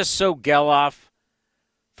 Isn't it just so Geloff?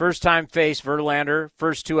 First time face Verlander,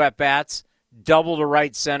 first 2 at-bats, double to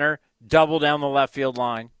right center, double down the left field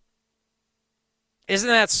line. Isn't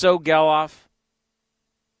that so Geloff?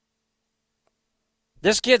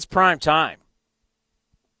 This kid's prime time.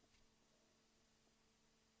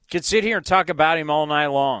 Could sit here and talk about him all night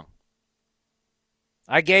long.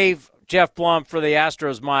 I gave Jeff Blum for the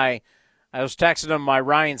Astros I was texting him my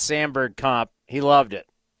Ryan Sandberg comp. He loved it.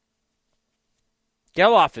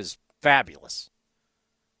 Geloff is fabulous.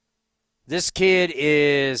 This kid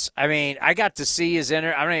is, I got to see his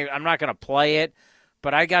I'm not going to play it,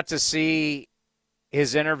 but I got to see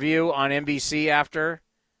his interview on NBC after.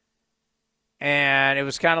 And it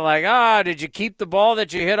was kind of like, did you keep the ball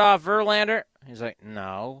that you hit off Verlander? He's like,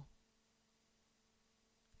 no.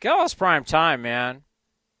 Geloff's prime time, man.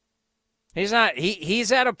 He's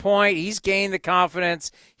at a point, he's gained the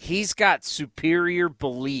confidence. He's got superior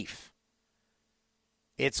belief.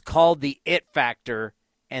 It's called the it factor,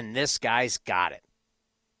 and this guy's got it.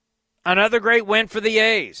 Another great win for the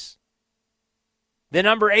A's. The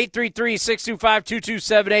number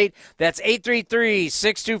 833-625-2278. That's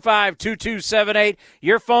 833-625-2278.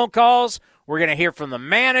 Your phone calls, we're going to hear from the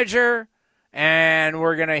manager, and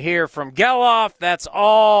we're going to hear from Geloff. That's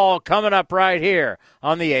all coming up right here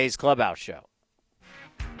on the A's Clubhouse Show.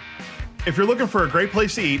 If you're looking for a great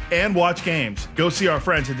place to eat and watch games, go see our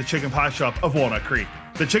friends at the Chicken Pie Shop of Walnut Creek.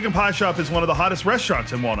 The Chicken Pie Shop is one of the hottest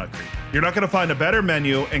restaurants in Walnut Creek. You're not going to find a better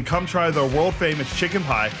menu, and come try their world-famous chicken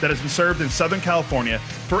pie that has been served in Southern California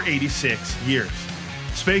for 86 years.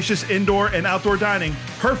 Spacious indoor and outdoor dining,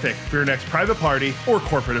 perfect for your next private party or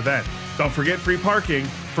corporate event. Don't forget free parking.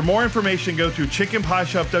 For more information, go to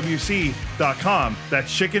chickenpieshopwc.com.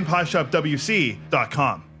 That's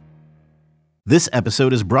chickenpieshopwc.com. This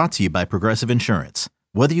episode is brought to you by Progressive Insurance.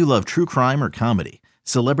 Whether you love true crime or comedy,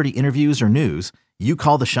 celebrity interviews or news, you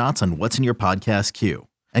call the shots on what's in your podcast queue.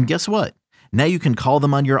 And guess what? Now you can call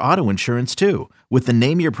them on your auto insurance too with the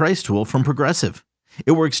Name Your Price tool from Progressive.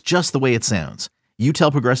 It works just the way it sounds. You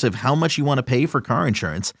tell Progressive how much you want to pay for car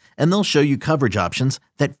insurance, and they'll show you coverage options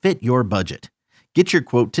that fit your budget. Get your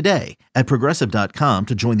quote today at Progressive.com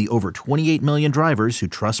to join the over 28 million drivers who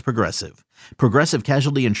trust Progressive. Progressive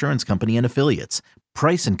Casualty Insurance Company and Affiliates.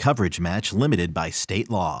 Price and coverage match limited by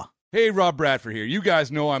state law. Hey, Rob Bradford here. You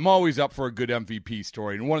guys know I'm always up for a good MVP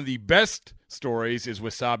story, and one of the best stories is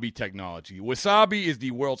Wasabi Technology. Wasabi is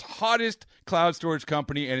the world's hottest cloud storage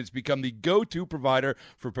company, and it's become the go-to provider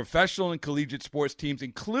for professional and collegiate sports teams,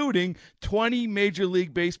 including 20 Major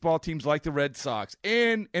League Baseball teams like the Red Sox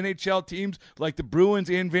and NHL teams like the Bruins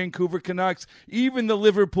and Vancouver Canucks. Even the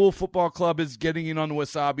Liverpool Football Club is getting in on the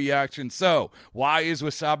Wasabi action. So, why is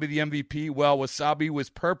Wasabi the MVP? Well, Wasabi was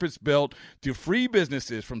purpose-built to free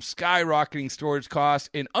businesses from skyrocketing storage costs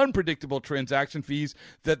and unpredictable transaction fees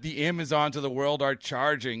that the Amazons of the world are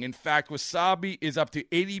charging. In fact, Wasabi is up to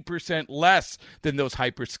 80% less than those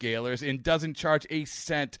hyperscalers and doesn't charge a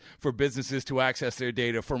cent for businesses to access their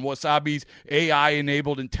data. From Wasabi's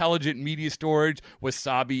AI-enabled intelligent media storage,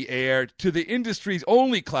 Wasabi Air, to the industry's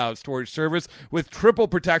only cloud storage service with triple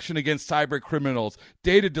protection against cyber criminals,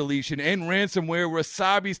 data deletion, and ransomware,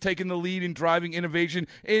 Wasabi's taken the lead in driving innovation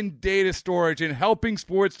in data storage and helping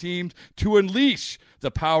sports teams to unleash the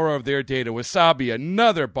power of their data. Wasabi,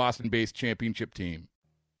 another Boston-based championship team.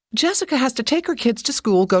 Jessica has to take her kids to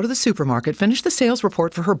school, go to the supermarket, finish the sales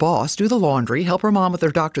report for her boss, do the laundry, help her mom with her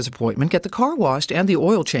doctor's appointment, get the car washed and the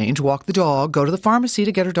oil change, walk the dog, go to the pharmacy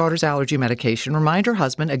to get her daughter's allergy medication, remind her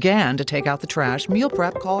husband again to take out the trash, meal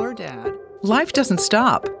prep, call her dad. Life doesn't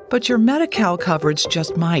stop, but your Medi-Cal coverage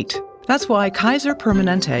just might. That's why Kaiser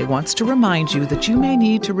Permanente wants to remind you that you may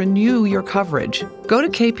need to renew your coverage. Go to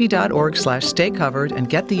kp.org/stay covered and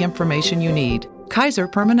get the information you need. Kaiser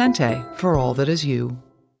Permanente, for all that is you.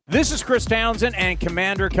 This is Chris Townsend and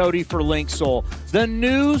Commander Cody for Linksoul. The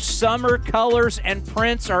new summer colors and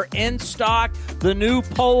prints are in stock. The new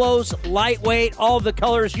polos, lightweight, all the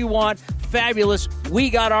colors you want. Fabulous. We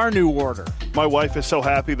got our new order. My wife is so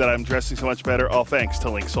happy that I'm dressing so much better, all thanks to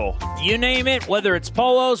Linksoul. You name it, whether it's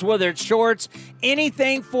polos, whether it's shorts,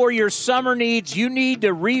 anything for your summer needs, you need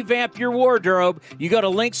to revamp your wardrobe, you go to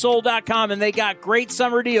linksoul.com, and they got great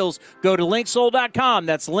summer deals. Go to linksoul.com.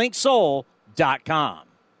 That's linksoul.com.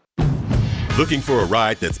 Looking for a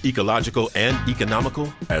ride that's ecological and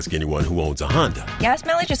economical? Ask anyone who owns a Honda. Gas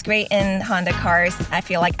mileage is great in Honda cars. I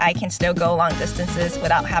feel like I can still go long distances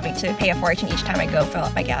without having to pay a fortune each time I go fill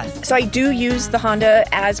up my gas. So I do use the Honda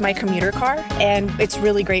as my commuter car, and it's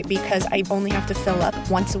really great because I only have to fill up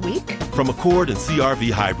once a week. From Accord and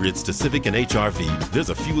CR-V hybrids to Civic and HR-V, there's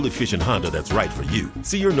a fuel-efficient Honda that's right for you.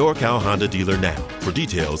 See your NorCal Honda dealer now. For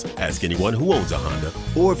details, ask anyone who owns a Honda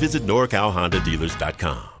or visit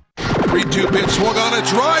NorCalHondaDealers.com. 3-2 pitch swung on a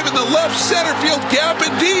drive in the left center field gap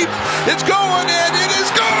and deep. It's going and it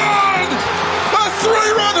is gone! A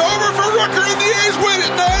 3-run homer for Rooker and the A's win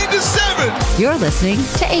it 9-7. You're listening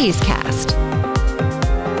to A's Cast.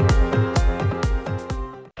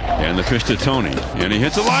 And the pitch to Tony. And he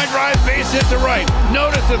hits a line drive, base hit to right.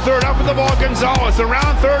 Notice the third up at the ball, Gonzalez.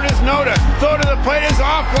 Around third is Noda. Throw to the plate is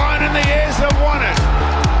offline, and the A's have won it.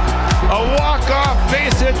 A walk-off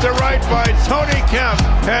base hit to right by Tony Kemp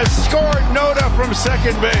has scored Noda from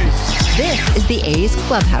second base. This is the A's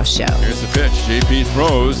Clubhouse Show. Here's the pitch. JP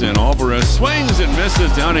throws, and Alvarez swings and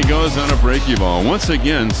misses. Down he goes on a breaky ball. Once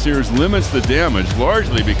again, Sears limits the damage,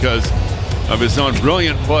 largely because of his own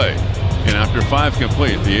brilliant play. And after 5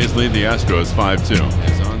 complete, the A's lead the Astros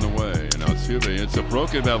 5-2. Is on the way. And Altuve, it's a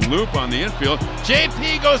broken bat loop on the infield.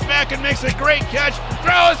 JP goes back and makes a great catch.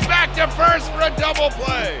 Throws back to first for a double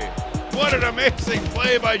play. What an amazing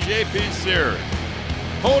play by J.P. Sears.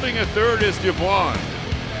 Holding a third is Dubon.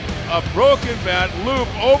 A broken bat loop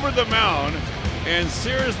over the mound, and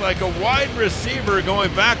Sears, like a wide receiver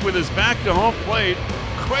going back with his back to home plate,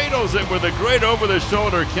 cradles it with a great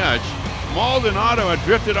over-the-shoulder catch. Maldonado had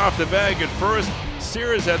drifted off the bag at first.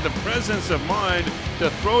 Sears had the presence of mind to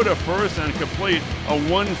throw to first and complete a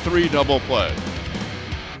 1-3 double play.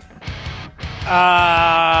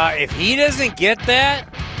 If he doesn't get that,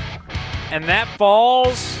 and that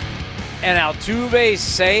falls, and Altuve's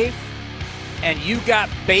safe, and you got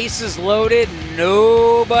bases loaded,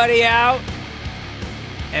 nobody out,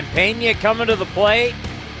 and Pena coming to the plate,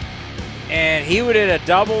 and he would hit a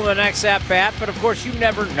double the next at-bat. But, of course, you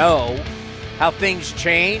never know how things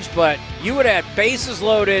change. But you would have bases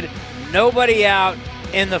loaded, nobody out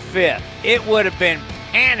in the 5th. It would have been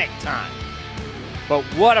panic time. But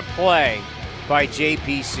what a play by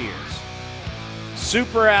J.P. Sears.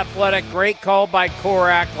 Super athletic, great call by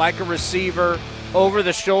Korak, like a receiver,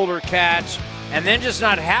 over-the-shoulder catch, and then just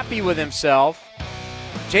not happy with himself.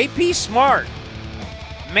 J.P. smart.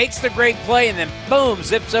 Makes the great play, and then boom,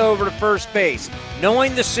 zips over to first base.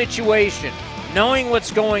 Knowing the situation, knowing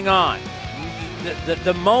what's going on.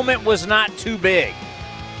 The moment was not too big.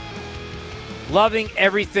 Loving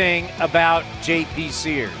everything about J.P.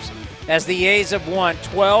 Sears. As the A's have won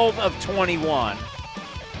 12 of 21.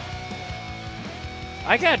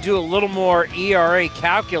 I got to do a little more ERA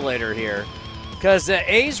calculator here, because the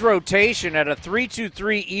A's rotation at a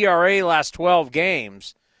 3.23 ERA last 12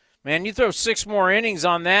 games, man, you throw 6 more innings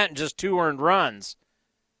on that and just 2 earned runs.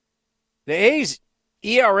 The A's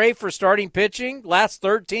ERA for starting pitching last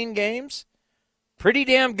 13 games, pretty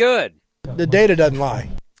damn good. The data doesn't lie.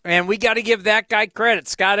 And we got to give that guy credit,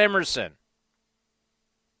 Scott Emerson.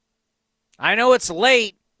 I know it's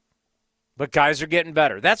late, but guys are getting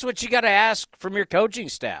better. That's what you got to ask from your coaching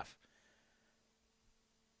staff.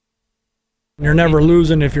 You're never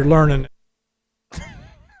losing if you're learning.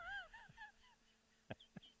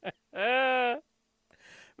 But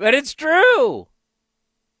it's true.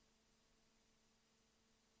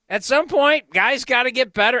 At some point, guys got to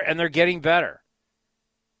get better, and they're getting better.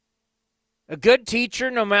 A good teacher,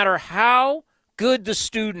 no matter how good the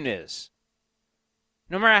student is,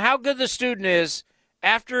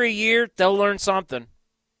 after a year, they'll learn something.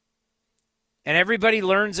 And everybody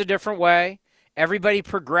learns a different way. Everybody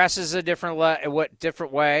progresses a different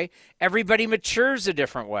way. Everybody matures a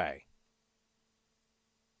different way.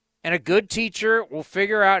 And a good teacher will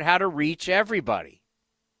figure out how to reach everybody.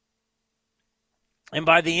 And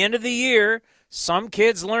by the end of the year, some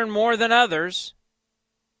kids learn more than others.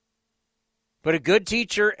 But a good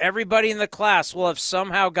teacher, everybody in the class will have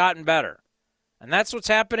somehow gotten better. And that's what's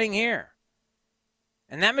happening here.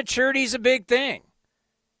 And that maturity is a big thing.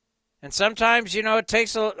 And sometimes, it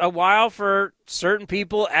takes a while for certain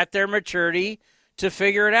people at their maturity to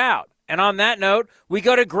figure it out. And on that note, we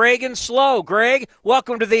go to Greg and Slow. Greg,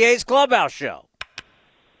 welcome to the A's Clubhouse Show.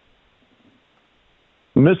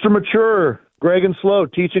 Mr. Mature, Greg and Slow,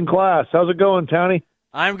 teaching class. How's it going, Tony?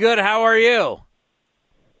 I'm good. How are you?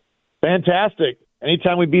 Fantastic.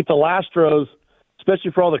 Anytime we beat the Astros,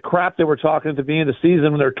 especially for all the crap they were talking at the beginning of the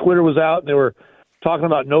season when their Twitter was out and they were talking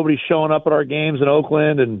about nobody showing up at our games in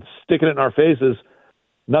Oakland and sticking it in our faces,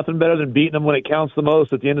 nothing better than beating them when it counts the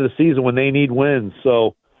most at the end of the season when they need wins.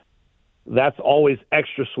 So that's always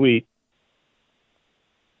extra sweet.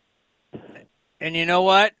 And you know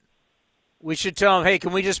what? We should tell him, hey,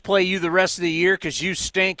 can we just play you the rest of the year because you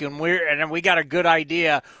stink and we got a good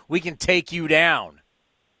idea. We can take you down.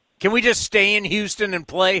 Can we just stay in Houston and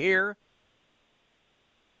play here?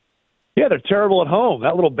 Yeah, they're terrible at home.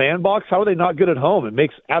 That little bandbox, how are they not good at home? It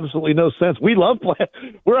makes absolutely no sense. We love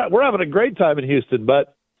playing. We're having a great time in Houston,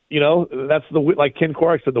 but, that's like Ken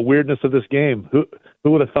Quark said, the weirdness of this game. Who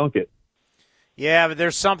would have thunk it? Yeah, but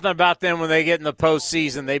there's something about them when they get in the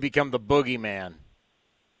postseason, they become the boogeyman.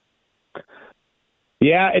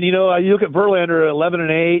 Yeah, and you look at Verlander,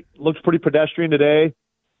 11-8, looks pretty pedestrian today.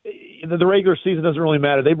 The regular season doesn't really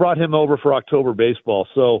matter. They brought him over for October baseball,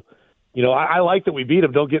 so I like that we beat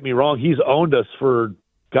him. Don't get me wrong; he's owned us for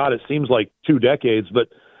it seems like 2 decades. But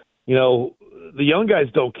the young guys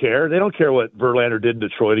don't care. They don't care what Verlander did in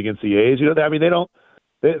Detroit against the A's. They don't.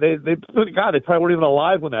 They probably weren't even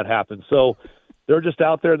alive when that happened. So they're just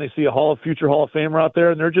out there and they see a future Hall of Famer out there,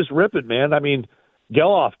 and they're just ripping, man.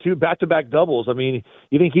 Geloff, 2 back-to-back doubles. You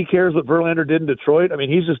think he cares what Verlander did in Detroit?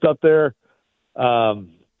 He's just up there.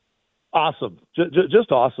 Awesome.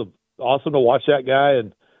 Just awesome. Awesome to watch that guy.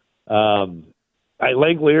 And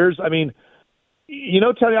Langeliers,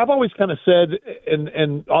 Tony, I've always kind of said,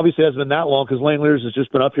 and obviously it hasn't been that long because Langeliers has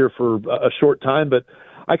just been up here for a short time, but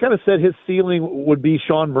I kind of said his ceiling would be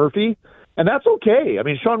Sean Murphy, and that's okay.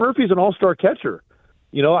 Sean Murphy's an all-star catcher.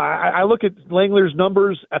 I look at Langeliers'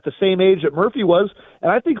 numbers at the same age that Murphy was,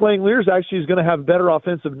 and I think Langeliers actually is going to have better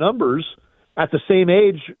offensive numbers at the same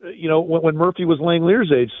age, when Murphy was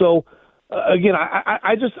Langeliers' age. So, again,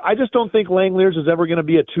 I just don't think Langeliers is ever going to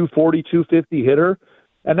be a 240, 250 hitter,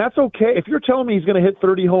 and that's okay. If you're telling me he's going to hit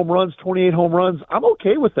 30 home runs, 28 home runs, I'm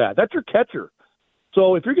okay with that. That's your catcher.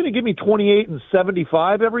 So if you're going to give me 28 and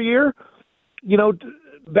 75 every year,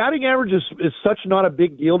 batting average is such not a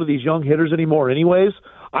big deal to these young hitters anymore anyways.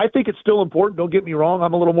 I think it's still important. Don't get me wrong.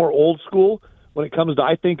 I'm a little more old school when it comes to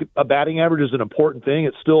I think a batting average is an important thing.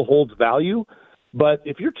 It still holds value. But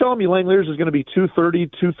if you're telling me Langeliers is going to be 230,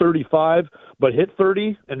 235, but hit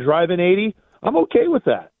 30 and drive in 80, I'm okay with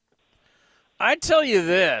that. I tell you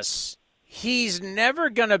this, he's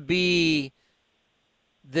never going to be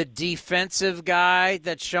the defensive guy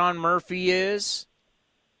that Sean Murphy is.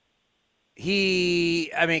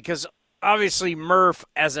 Because obviously Murph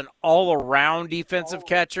as an all-around defensive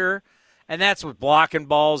catcher, and that's with blocking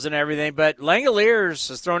balls and everything, but Langeliers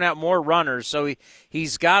has thrown out more runners, so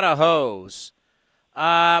he's got a hose.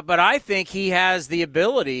 But I think he has the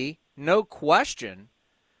ability, no question,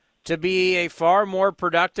 to be a far more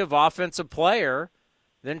productive offensive player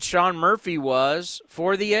than Sean Murphy was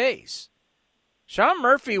for the A's. Sean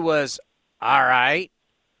Murphy was all right.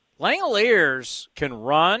 Langeliers can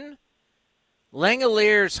run.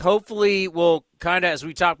 Langeliers hopefully will kind of, as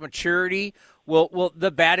we talk maturity, will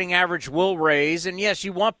the batting average will raise. And, yes,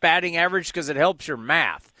 you want batting average because it helps your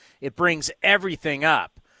math. It brings everything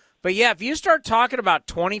up. But, yeah, if you start talking about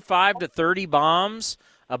 25 to 30 bombs,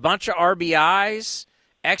 a bunch of RBIs,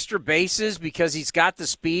 extra bases because he's got the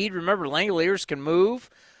speed. Remember, Langeliers can move.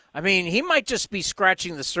 He might just be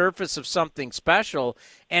scratching the surface of something special.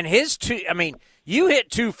 And you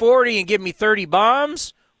hit 240 and give me 30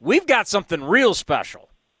 bombs, we've got something real special.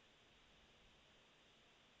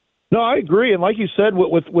 No, I agree. And like you said,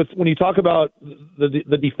 with when you talk about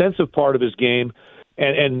the defensive part of his game,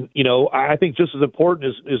 and I think just as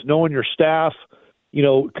important is knowing your staff,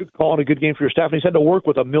 calling a good game for your staff. And he's had to work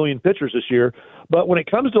with 1 million pitchers this year. But when it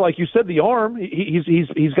comes to, like you said, the arm,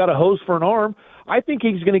 he's got a hose for an arm. I think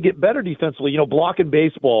he's going to get better defensively, blocking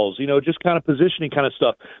baseballs, just kind of positioning kind of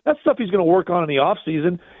stuff. That's stuff he's going to work on in the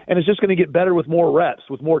offseason, and it's just going to get better with more reps,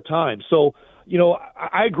 with more time. So,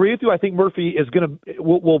 I agree with you. I think Murphy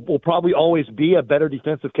will probably always be a better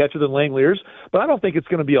defensive catcher than Langeliers, but I don't think it's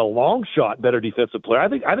going to be a long shot better defensive player. I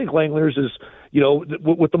think Langeliers is,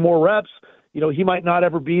 with the more reps, he might not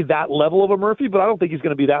ever be that level of a Murphy, but I don't think he's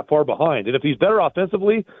going to be that far behind. And if he's better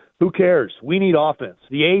offensively, who cares? We need offense.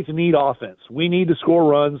 The A's need offense. We need to score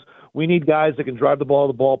runs. We need guys that can drive the ball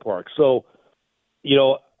to the ballpark. So,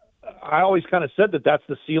 I always kind of said that that's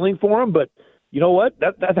the ceiling for him, but you know what?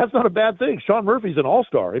 That's not a bad thing. Sean Murphy's an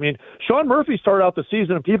all-star. Sean Murphy started out the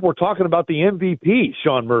season and people were talking about the MVP,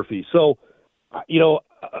 Sean Murphy. So,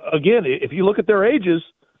 again, if you look at their ages,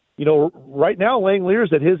 right now,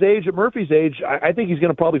 Langeliers at his age, at Murphy's age, I think he's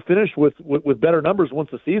going to probably finish with better numbers once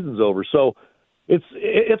the season's over. So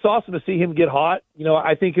it's awesome to see him get hot.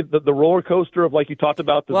 I think the roller coaster of, like you talked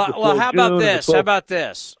about. How about this? How about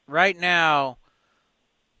this? Right now,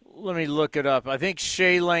 let me look it up. I think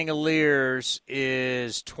Shea Langeliers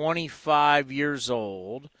is 25 years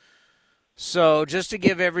old. So just to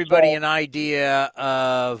give everybody an idea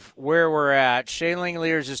of where we're at, Shea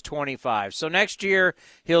Langeliers is 25. So next year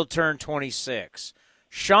he'll turn 26.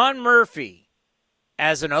 Sean Murphy,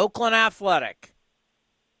 as an Oakland Athletic,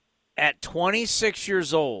 at 26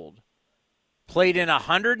 years old, played in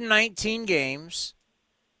 119 games,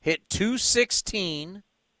 hit .216,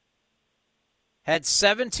 had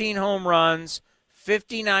 17 home runs,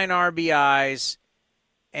 59 RBIs,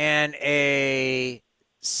 and a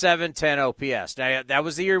 .710 OPS. Now, that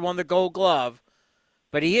was the year he won the Gold Glove,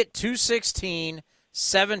 but he hit .216,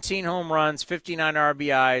 17 home runs, 59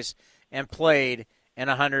 RBIs, and played in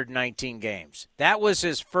 119 games. That was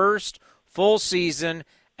his first full season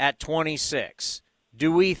at 26.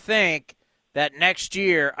 Do we think that next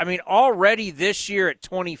year, already this year at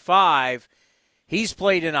 25, he's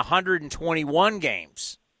played in 121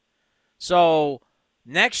 games. So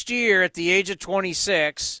next year at the age of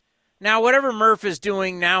 26, now whatever Murph is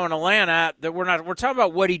doing now in Atlanta, we're talking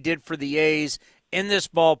about what he did for the A's in this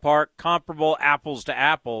ballpark, comparable apples to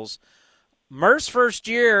apples. Murph's first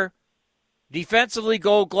year, defensively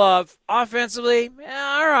Gold Glove, offensively,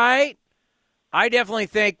 all right. I definitely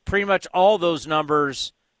think pretty much all those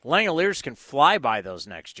numbers, Langeliers can fly by those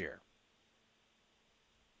next year.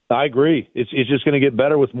 I agree. It's just going to get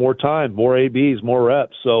better with more time, more ABs, more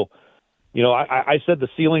reps. So, I said the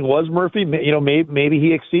ceiling was Murphy. Maybe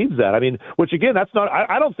he exceeds that. Which again, that's not.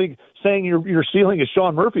 I don't think saying your ceiling is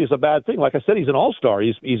Sean Murphy is a bad thing. Like I said, he's an all-star.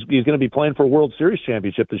 He's going to be playing for a World Series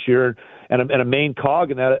championship this year and a main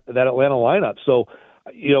cog in that Atlanta lineup. So,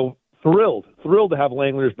 thrilled to have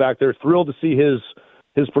Langeliers back there. Thrilled to see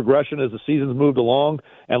his progression as the season's moved along,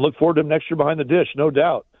 and look forward to him next year behind the dish, no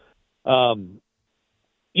doubt.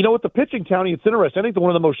 With the pitching, Townie, it's interesting. I think one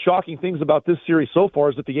of the most shocking things about this series so far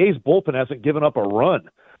is that the A's bullpen hasn't given up a run.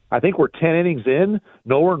 I think we're 10 innings in,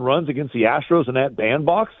 no earned runs against the Astros in that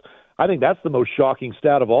bandbox. I think that's the most shocking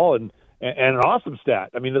stat of all, and an awesome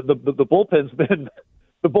stat. The bullpen's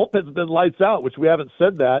been lights out, which we haven't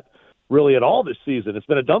said that really at all this season. It's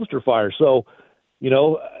been a dumpster fire. So,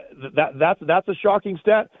 that's a shocking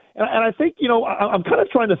stat. And I think, I'm kind of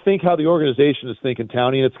trying to think how the organization is thinking,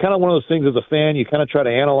 Townie. And it's kind of one of those things as a fan, you kind of try to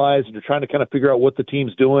analyze and you're trying to kind of figure out what the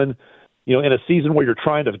team's doing, in a season where you're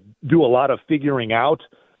trying to do a lot of figuring out.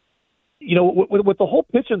 With the whole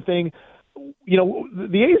pitching thing,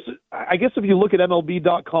 the A's, I guess if you look at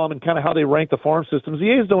MLB.com and kind of how they rank the farm systems,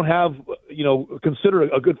 the A's don't have, consider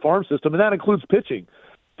a good farm system, and that includes pitching.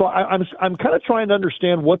 So I'm kind of trying to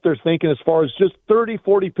understand what they're thinking as far as just 30,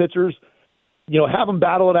 40 pitchers, have them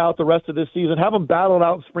battle it out the rest of this season, have them battle it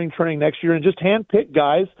out in spring training next year, and just handpick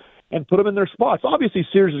guys and put them in their spots. Obviously,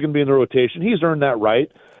 Sears is going to be in the rotation. He's earned that right.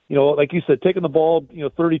 Like you said, taking the ball,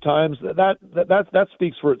 30 times, that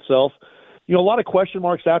speaks for itself. A lot of question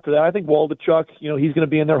marks after that. I think Waldichuk, he's going to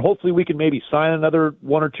be in there. Hopefully we can maybe sign another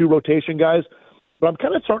one or two rotation guys. But I'm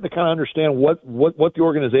kind of starting to understand what the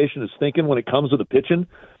organization is thinking when it comes to the pitching.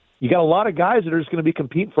 You got a lot of guys that are just going to be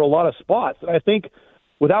competing for a lot of spots. And I think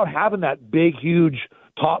without having that big, huge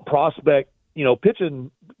top prospect,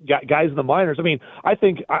 pitching guys in the minors,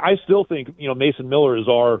 I still think, Mason Miller is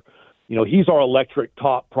he's our electric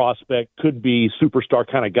top prospect, could be superstar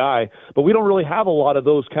kind of guy, but we don't really have a lot of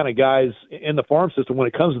those kind of guys in the farm system when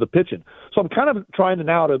it comes to the pitching. So I'm kind of trying to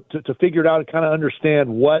now to figure it out and kind of understand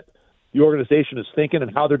what the organization is thinking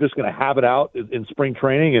and how they're just going to have it out in spring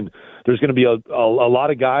training. And there's going to be a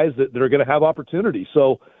lot of guys that are going to have opportunities.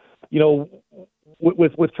 So,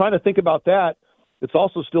 with trying to think about that, it's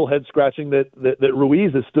also still head scratching that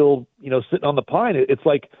Ruiz is still, sitting on the pine. It's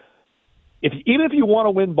like, even if you want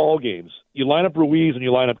to win ball games, you line up Ruiz and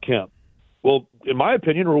you line up Kemp. Well, in my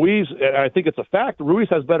opinion, Ruiz, and I think it's a fact, Ruiz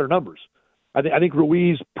has better numbers. I think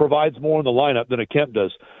Ruiz provides more in the lineup than a Kemp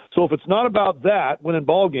does. So if it's not about that, winning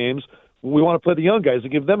ball games, we want to play the young guys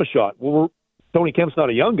and give them a shot. Well, Tony Kemp's not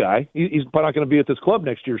a young guy. He's probably not going to be at this club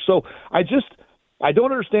next year. So I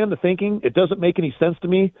don't understand the thinking. It doesn't make any sense to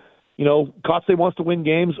me. Kotze wants to win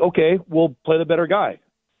games. Okay, we'll play the better guy.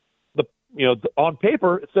 On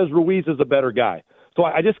paper, it says Ruiz is a better guy. So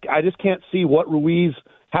I just can't see what Ruiz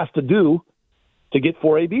has to do to get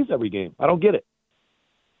 4 ABs every game. I don't get it.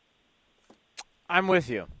 I'm with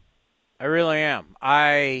you. I really am.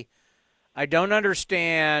 I don't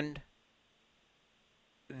understand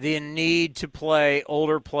the need to play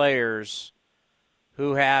older players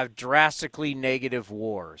who have drastically negative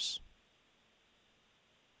WARs.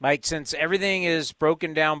 Like, since everything is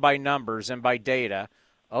broken down by numbers and by data,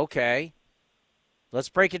 okay, let's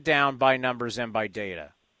break it down by numbers and by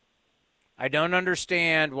data. I don't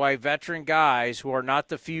understand why veteran guys who are not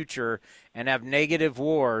the future and have negative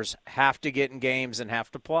WARs have to get in games and have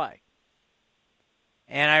to play.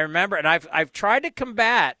 And I remember, and I've tried to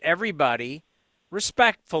combat everybody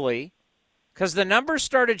respectfully, because the numbers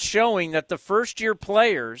started showing that the first-year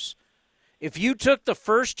players, if you took the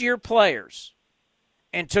first-year players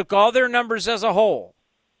and took all their numbers as a whole,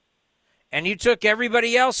 and you took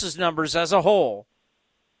everybody else's numbers as a whole,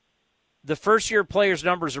 the first-year players'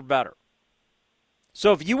 numbers are better.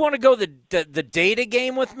 So if you want to go the data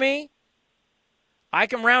game with me, I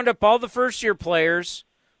can round up all the first-year players,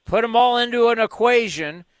 put them all into an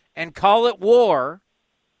equation, and call it WAR,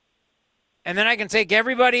 and then I can take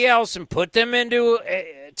everybody else and put them into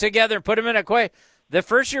together and put them in an equation. The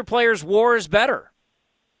first-year players' WAR is better.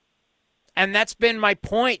 And that's been my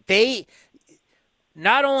point. They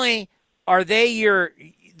not only are they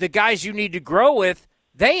the guys you need to grow with,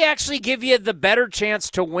 they actually give you the better chance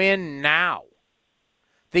to win now.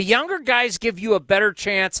 The younger guys give you a better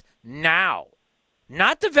chance now,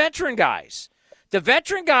 not the veteran guys. The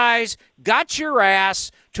veteran guys got your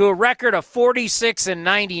ass to a record of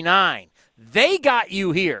 46-99. They got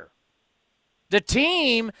you here. The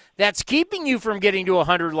team that's keeping you from getting to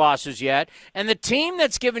 100 losses yet, and the team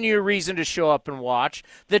that's giving you a reason to show up and watch,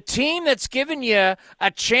 the team that's giving you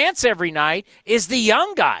a chance every night is the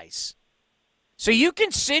young guys. So you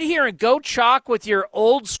can sit here and go chalk with your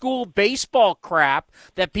old school baseball crap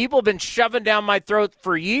that people have been shoving down my throat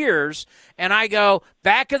for years, and I go,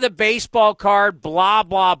 back of the baseball card, blah,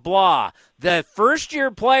 blah, blah. The first-year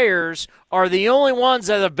players are the only ones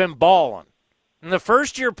that have been balling. And the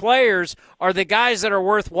first-year players are the guys that are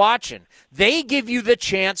worth watching. They give you the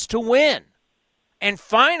chance to win. And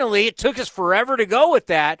finally, it took us forever to go with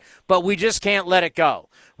that, but we just can't let it go.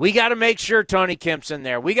 We got to make sure Tony Kemp's in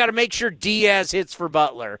there. We got to make sure Diaz hits for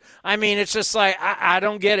Butler. I mean, it's just like, I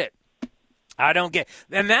don't get it. I don't get it.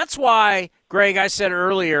 And that's why, Greg, I said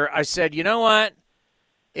earlier, I said, you know what?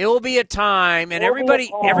 It will be a time, and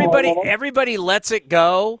everybody lets it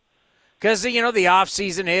go because, the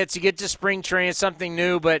offseason hits, you get to spring training, something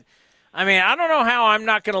new. But, I mean, I don't know how I'm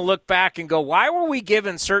not going to look back and go, why were we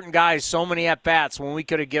giving certain guys so many at-bats when we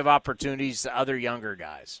could have given opportunities to other younger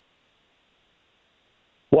guys?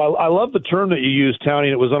 Well, I love the term that you used, Townie.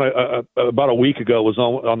 It was on about a week ago. It was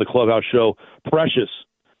on the Clubhouse show. Precious.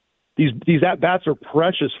 These at bats are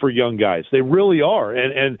precious for young guys. They really are,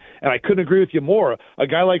 and I couldn't agree with you more. A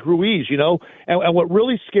guy like Ruiz, and what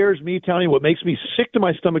really scares me, Townie, what makes me sick to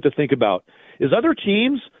my stomach to think about is other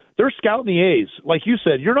teams. They're scouting the A's, like you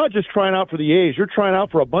said. You're not just trying out for the A's. You're trying out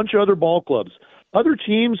for a bunch of other ball clubs. Other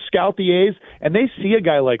teams scout the A's, and they see a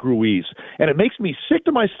guy like Ruiz, and it makes me sick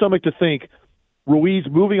to my stomach to think Ruiz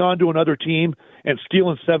moving on to another team and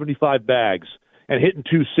stealing 75 bags and hitting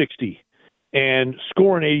 260 and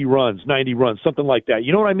scoring 80 runs, 90 runs, something like that.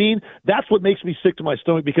 You know what I mean? That's what makes me sick to my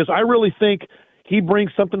stomach because I really think he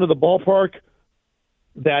brings something to the ballpark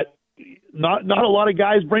that not a lot of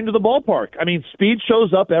guys bring to the ballpark. I mean, speed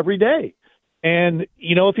shows up every day. And,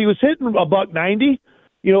 if he was hitting a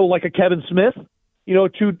 $190, like a Kevin Smith,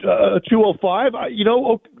 205,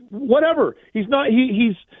 whatever. He's not,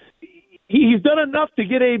 He's done enough to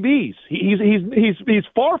get ABs. He's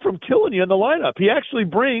far from killing you in the lineup. He actually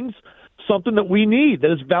brings something that we need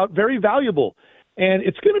that is very valuable, and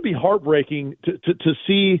it's going to be heartbreaking to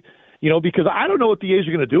see, because I don't know what the A's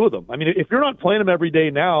are going to do with him. I mean, if you're not playing him every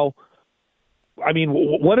day now, I mean,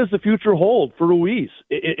 what does the future hold for Ruiz?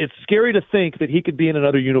 It's scary to think that he could be in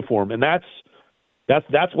another uniform, and that's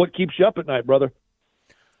what keeps you up at night, brother.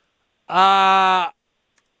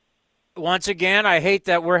 Once again, I hate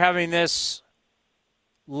that we're having this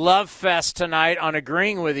love fest tonight on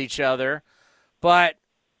agreeing with each other, but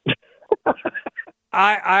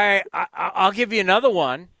I'll give you another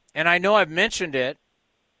one, and I know I've mentioned it.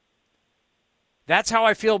 That's how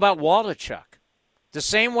I feel about Waldichuk. The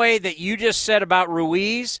same way that you just said about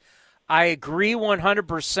Ruiz, I agree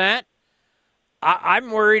 100%.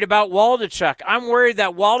 I'm worried about Waldichuk. I'm worried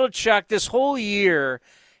that Waldichuk this whole year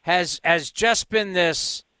has just been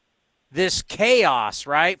this chaos,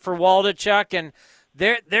 right, for Waldichuk, and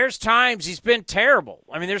there's times he's been terrible.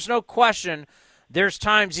 I mean, there's no question there's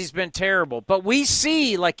times he's been terrible. But we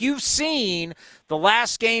see, like you've seen, the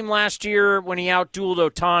last game last year when he outdueled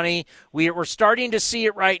Ohtani, we're starting to see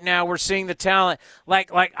it right now. We're seeing the talent.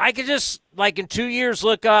 Like I could just, in 2 years,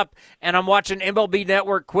 look up, and I'm watching MLB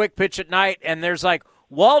Network Quick Pitch at night, and there's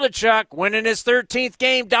Waldichuk winning his 13th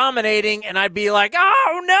game dominating, and I'd be like,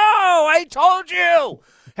 oh, no, I told you.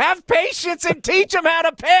 Have patience and teach him how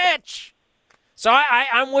to pitch. So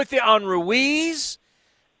I'm with you on Ruiz,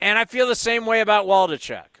 and I feel the same way about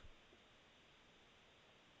Waldichuk.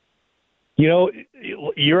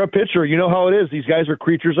 You're a pitcher. You know how it is. These guys are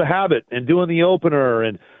creatures of habit, and doing the opener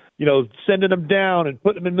and, sending them down and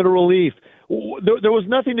putting them in middle relief. There was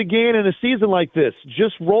nothing to gain in a season like this.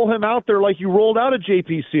 Just roll him out there like you rolled out a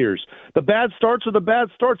J.P. Sears. The bad starts are the bad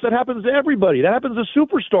starts. That happens to everybody. That happens to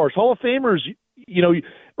superstars, Hall of Famers,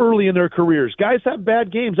 early in their careers. Guys have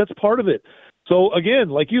bad games. That's part of it. So, again,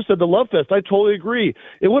 like you said, the Love Fest, I totally agree.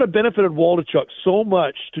 It would have benefited Waldichuk so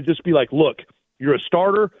much to just be like, look, you're a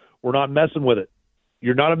starter. We're not messing with it.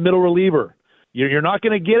 You're not a middle reliever. You're not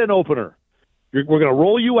going to get an opener. We're going to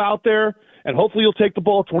roll you out there, and hopefully you'll take the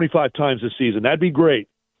ball 25 times this season. That'd be great.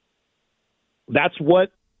 That's what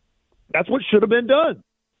should have been done.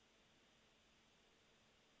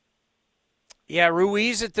 Yeah,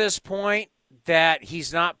 Ruiz at this point that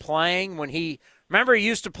he's not playing when he – remember, he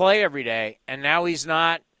used to play every day, and now he's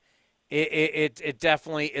not. It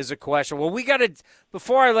definitely is a question. Well, we got to –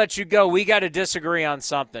 before I let you go, we got to disagree on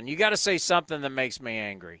something. You got to say something that makes me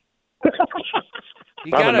angry.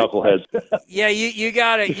 I'm a knucklehead. Yeah, you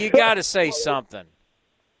gotta say something.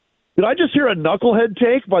 Did I just hear a knucklehead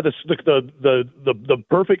take by the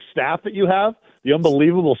perfect staff that you have? The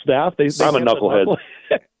unbelievable staff. I'm a knucklehead.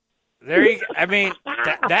 There you. I mean,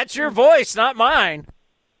 that's your voice, not mine.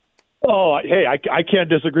 Oh, hey, I can't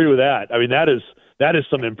disagree with that. I mean, that is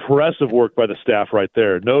some impressive work by the staff right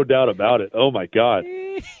there. No doubt about it. Oh my God.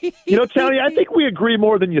 Tony, I think we agree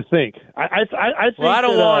more than you think. I think. Well, I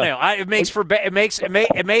don't want to. It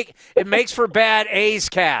makes for bad A's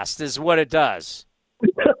cast, is what it does.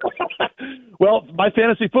 Well, my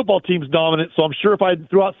fantasy football team's dominant, so I'm sure if I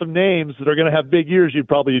threw out some names that are going to have big years, you'd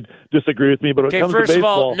probably disagree with me. But when it comes to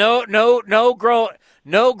baseball, first of all,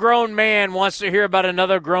 no grown man wants to hear about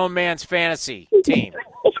another grown man's fantasy team.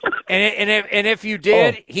 and if you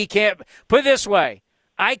did, he can't. Put it this way: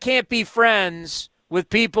 I can't be friends with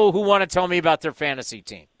people who want to tell me about their fantasy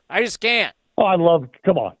team. I just can't. Oh,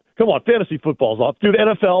 come on. Fantasy football's off. Dude,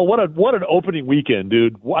 NFL, what an opening weekend,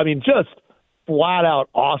 dude. I mean, just flat out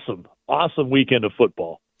awesome weekend of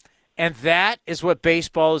football. And that is what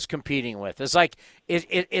baseball is competing with. It's like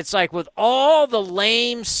it's like with all the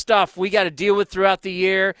lame stuff we got to deal with throughout the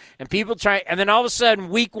year, and people try, and then all of a sudden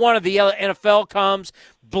week one of the NFL comes,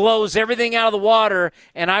 blows everything out of the water,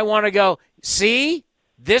 and I want to go, see?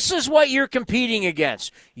 This is what you're competing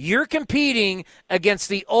against. You're competing against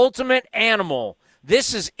the ultimate animal.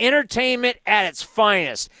 This is entertainment at its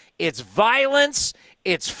finest. It's violence.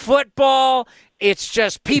 It's football. It's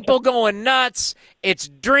just people going nuts. It's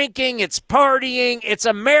drinking. It's partying. It's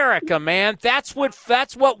America, man. That's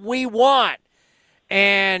what we want.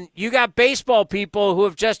 And you got baseball people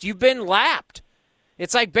who you've been lapped.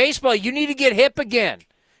 It's like baseball. You need to get hip again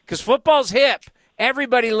because football's hip.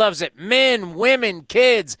 Everybody loves it. Men, women,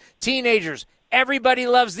 kids, teenagers. Everybody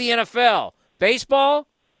loves the NFL. Baseball,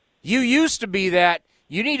 you used to be that.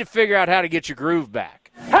 You need to figure out how to get your groove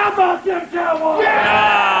back. How about them Cowboys?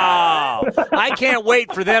 No! I can't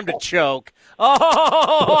wait for them to choke.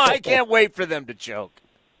 Oh, I can't wait for them to choke.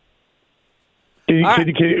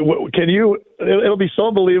 Can you? It'll be so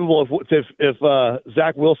unbelievable if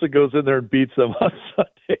Zach Wilson goes in there and beats them on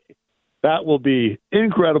Sunday. That will be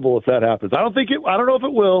incredible if that happens. I don't know if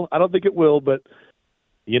it will. I don't think it will, but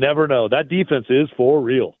you never know. That defense is for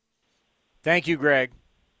real. Thank you, Greg.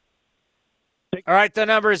 All right, the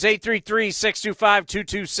number is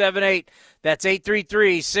 833-625-2278. That's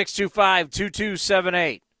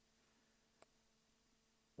 833-625-2278.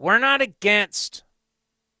 We're not against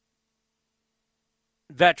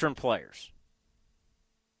veteran players,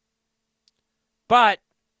 but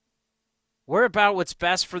we're about what's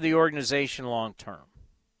best for the organization long term.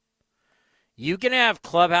 You can have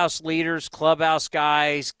clubhouse leaders, clubhouse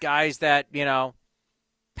guys that,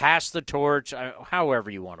 pass the torch, however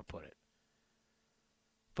you want to put it.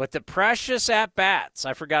 But the precious at-bats,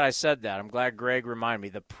 I forgot I said that. I'm glad Greg reminded me.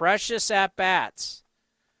 The precious at-bats,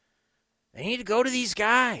 they need to go to these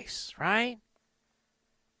guys, right?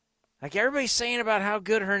 Like everybody's saying about how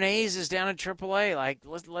good Hernandez is down in AAA. Like,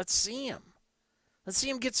 let's see him. Let's see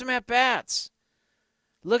him get some at-bats.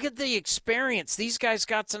 Look at the experience these guys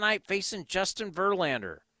got tonight facing Justin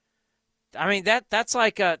Verlander. I mean, that's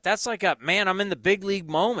like a man, I'm in the big league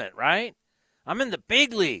moment, right? I'm in the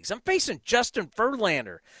big leagues. I'm facing Justin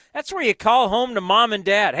Verlander. That's where you call home to mom and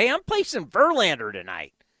dad. Hey, I'm facing Verlander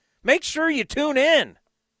tonight. Make sure you tune in.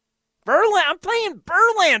 I'm playing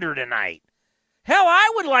Verlander tonight. Hell,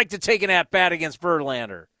 I would like to take an at-bat against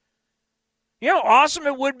Verlander. You know how awesome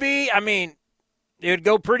it would be? I mean, it would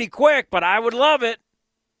go pretty quick, but I would love it.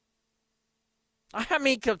 I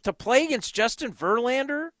mean, to play against Justin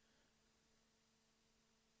Verlander?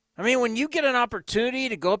 I mean, when you get an opportunity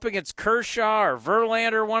to go up against Kershaw or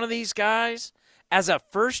Verlander, one of these guys, as a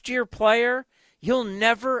first-year player, you'll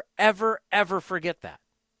never, ever, ever forget that.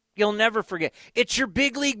 You'll never forget. It's your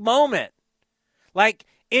big league moment. Like,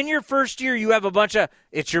 in your first year, you have a bunch of,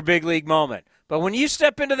 it's your big league moment. But when you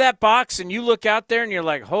step into that box and you look out there and you're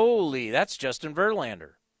like, holy, that's Justin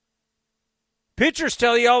Verlander. Pitchers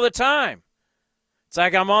tell you all the time. It's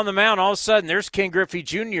like I'm on the mound, all of a sudden there's Ken Griffey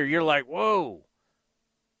Jr. You're like, whoa.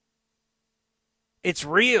 It's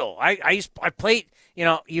real. I played,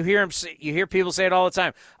 you hear people say it all the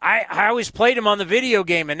time. I always played him on the video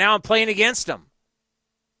game, and now I'm playing against him.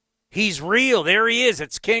 He's real. There he is.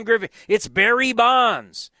 It's Ken Griffey. It's Barry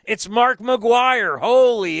Bonds. It's Mark McGwire.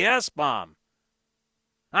 Holy S-bomb.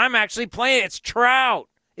 I'm actually playing. It's Trout.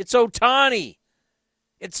 It's Ohtani.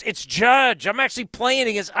 It's Judge. I'm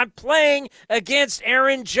playing against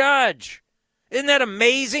Aaron Judge. Isn't that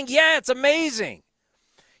amazing? Yeah, it's amazing.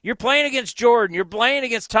 You're playing against Jordan. You're playing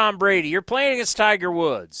against Tom Brady. You're playing against Tiger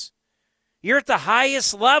Woods. You're at the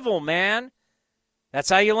highest level, man. That's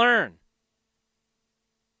how you learn.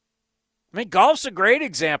 I mean, golf's a great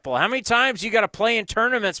example. How many times you got to play in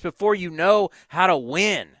tournaments before you know how to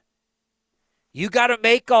win? You got to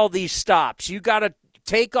make all these stops. You got to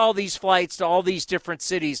take all these flights to all these different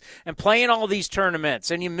cities and play in all these tournaments,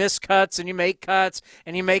 and you miss cuts and you make cuts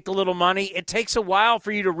and you make a little money. It takes a while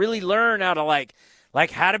for you to really learn how to like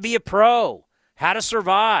how to be a pro, how to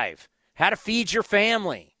survive, how to feed your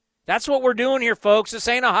family. That's what we're doing here, folks. This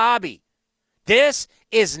ain't a hobby. This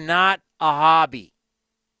is not a hobby.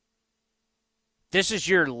 This is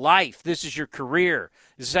your life. This is your career.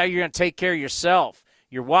 This is how you're going to take care of yourself,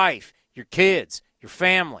 your wife, your kids, your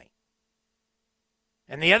family.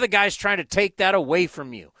 And the other guy's trying to take that away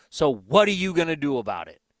from you. So what are you going to do about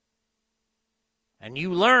it? And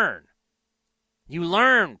you learn. You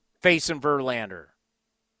learn facing Verlander.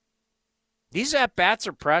 These at-bats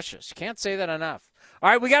are precious. You can't say that enough. All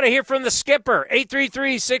right, we got to hear from the skipper.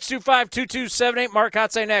 833-625-2278. Mark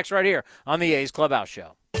Hotze next right here on the A's Clubhouse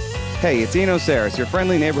Show. Hey, it's Eno Saris, your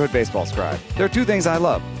friendly neighborhood baseball scribe. There are two things I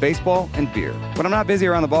love, baseball and beer. When I'm not busy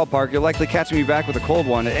around the ballpark, you'll likely catch me back with a cold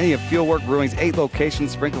one at any of Fieldwork Brewing's 8 locations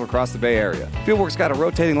sprinkled across the Bay Area. Fieldwork's got a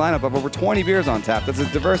rotating lineup of over 20 beers on tap that's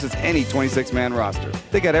as diverse as any 26-man roster.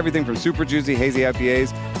 They got everything from super juicy hazy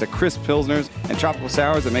IPAs to crisp pilsners and tropical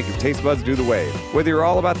sours that make your taste buds do the wave. Whether you're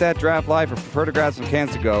all about that draft life or prefer to grab some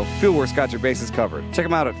cans to go, Fieldwork's got your bases covered. Check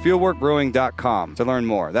them out at fieldworkbrewing.com to learn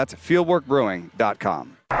more. That's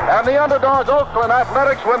fieldworkbrewing.com. And the underdogs Oakland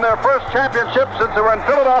Athletics win their first championship since they were in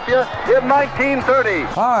Philadelphia in 1930.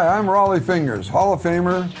 Hi, I'm Raleigh Fingers, Hall of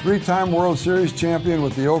Famer, 3-time World Series champion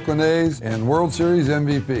with the Oakland A's and World Series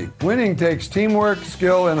MVP. Winning takes teamwork,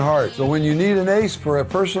 skill, and heart. So when you need an ace for a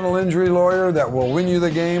personal injury lawyer that will win you the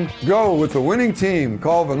game, go with the winning team.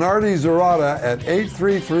 Call Venardi Zerata at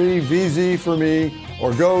 833-VZ-FOR-ME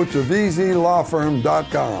or go to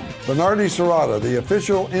vzlawfirm.com. Venardi Zerata, the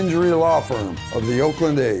official injury law firm of the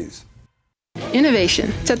Oakland A's.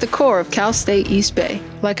 Innovation is at the core of Cal State East Bay,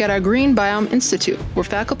 like at our Green Biome Institute, where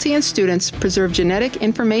faculty and students preserve genetic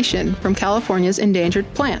information from California's endangered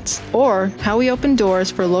plants, or how we open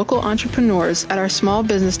doors for local entrepreneurs at our Small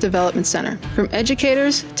Business Development Center. From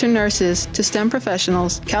educators to nurses to STEM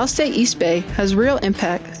professionals, Cal State East Bay has real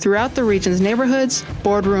impact throughout the region's neighborhoods,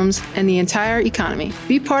 boardrooms, and the entire economy.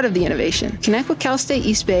 Be part of the innovation. Connect with Cal State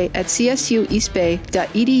East Bay at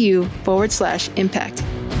csueastbay.edu/impact.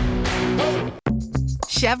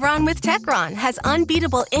 Chevron with Techron has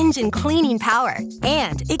unbeatable engine cleaning power,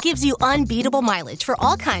 and it gives you unbeatable mileage for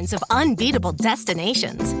all kinds of unbeatable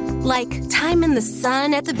destinations. Like time in the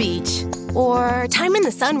sun at the beach, or time in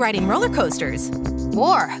the sun riding roller coasters,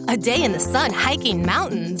 or a day in the sun hiking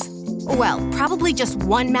mountains. Well, probably just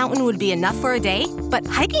one mountain would be enough for a day, but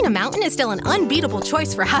hiking a mountain is still an unbeatable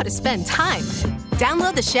choice for how to spend time.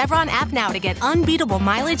 Download the Chevron app now to get unbeatable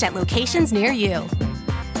mileage at locations near you.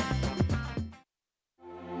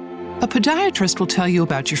 A podiatrist will tell you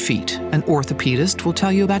about your feet. An orthopedist will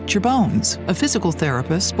tell you about your bones. A physical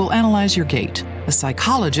therapist will analyze your gait. A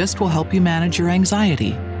psychologist will help you manage your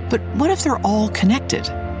anxiety. But what if they're all connected?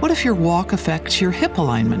 What if your walk affects your hip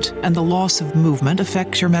alignment and the loss of movement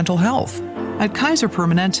affects your mental health? At Kaiser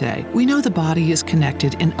Permanente, we know the body is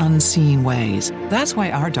connected in unseen ways. That's why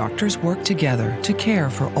our doctors work together to care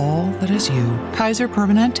for all that is you. Kaiser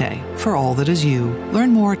Permanente, for all that is you. Learn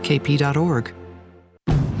more at kp.org.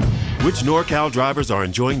 Which NorCal drivers are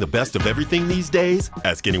enjoying the best of everything these days?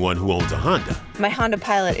 Ask anyone who owns a Honda. My Honda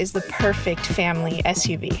Pilot is the perfect family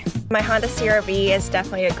SUV. My Honda CR-V is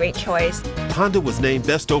definitely a great choice. Honda was named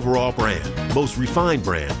Best Overall Brand, Most Refined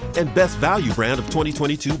Brand, and Best Value Brand of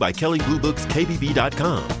 2022 by Kelley Blue Book's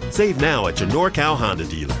KBB.com. Save now at your NorCal Honda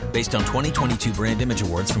dealer. Based on 2022 Brand Image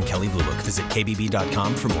Awards from Kelley Blue Book, visit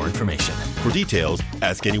KBB.com for more information. For details,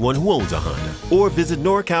 ask anyone who owns a Honda or visit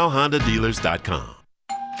NorCalHondaDealers.com.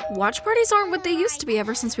 Watch parties aren't what they used to be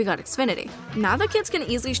ever since we got Xfinity. Now that kids can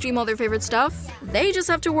easily stream all their favorite stuff, they just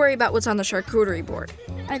have to worry about what's on the charcuterie board.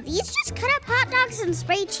 Are these just cut up hot dogs and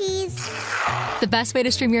spray cheese? The best way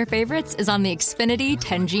to stream your favorites is on the Xfinity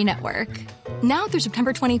 10G network. Now through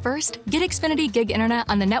September 21st, get Xfinity Gig Internet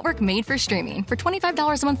on the network made for streaming for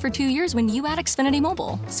 $25 a month for 2 years when you add Xfinity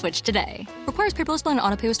Mobile. Switch today. Requires paperless bill and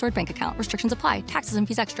auto pay with stored bank account. Restrictions apply. Taxes and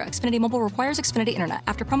fees extra. Xfinity Mobile requires Xfinity Internet.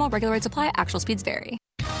 After promo, regular rates apply. Actual speeds vary.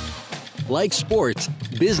 Like sports,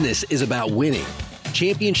 business is about winning.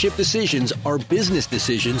 Championship decisions are business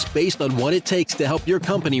decisions based on what it takes to help your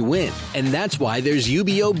company win. And that's why there's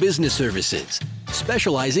UBO Business Services,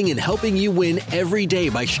 specializing in helping you win every day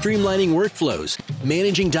by streamlining workflows,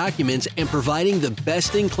 managing documents, and providing the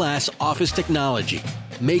best-in-class office technology.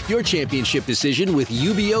 Make your championship decision with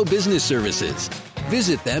UBO Business Services.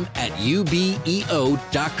 Visit them at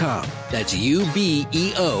ubeo.com. That's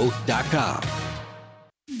ubeo.com.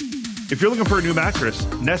 If you're looking for a new mattress,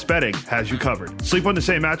 Nest Bedding has you covered. Sleep on the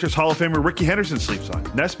same mattress Hall of Famer Ricky Henderson sleeps on.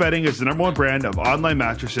 Nest Bedding is the #1 brand of online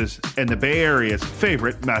mattresses and the Bay Area's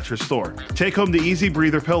favorite mattress store. Take home the Easy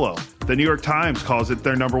Breather pillow. The New York Times calls it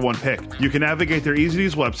their #1 pick. You can navigate their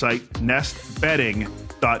easy-to-use website,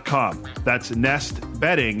 nestbedding.com. That's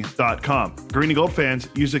nestbedding.com. Green and Gold fans,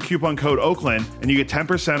 use the coupon code Oakland and you get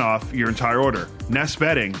 10% off your entire order. Nest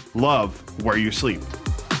Bedding, love where you sleep.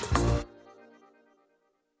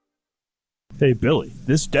 Hey, Billy,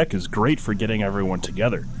 this deck is great for getting everyone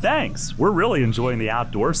together. Thanks. We're really enjoying the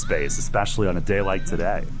outdoor space, especially on a day like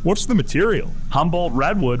today. What's the material? Humboldt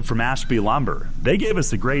Redwood from Ashby Lumber. They gave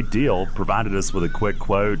us a great deal, provided us with a quick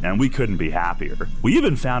quote, and we couldn't be happier. We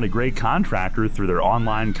even found a great contractor through their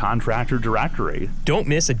online contractor directory. Don't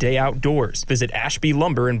miss a day outdoors. Visit Ashby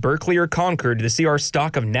Lumber in Berkeley or Concord to see our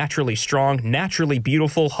stock of naturally strong, naturally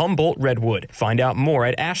beautiful Humboldt Redwood. Find out more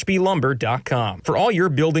at ashbylumber.com for all your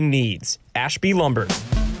building needs. Ashby Lumber.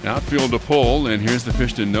 Outfield to pull, and here's the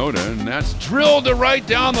pitch to Noda, and that's drilled to right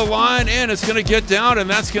down the line, and it's going to get down, and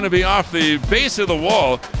that's going to be off the base of the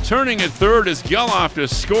wall. Turning at third is Geloff to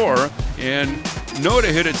score, and Noda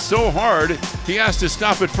hit it so hard, he has to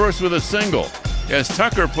stop at first with a single. As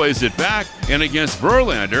Tucker plays it back, and against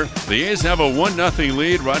Verlander, the A's have a 1-0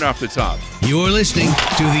 lead right off the top. You're listening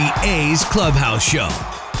to the A's Clubhouse Show.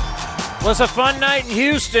 Well, it's a fun night in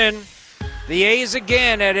Houston. The A's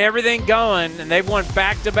again had everything going, and they've won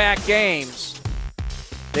back-to-back games.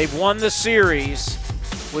 They've won the series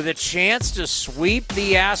with a chance to sweep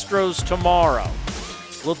the Astros tomorrow.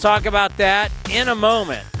 We'll talk about that in a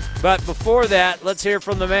moment. But before that, let's hear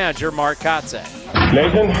from the manager, Mark Kotsay.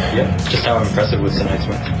 Nathan? Yeah, just how impressive was tonight's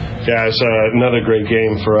win? Yeah, it's another great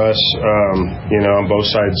game for us, on both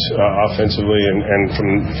sides, offensively and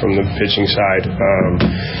from the pitching side.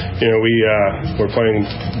 We're playing,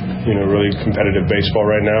 really competitive baseball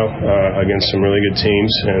right now against some really good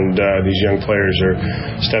teams, and these young players are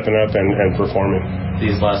stepping up and performing.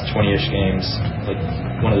 These last 20-ish games, like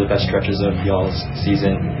one of the best stretches of y'all's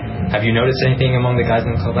season. Have you noticed anything among the guys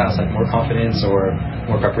in the clubhouse, like more confidence or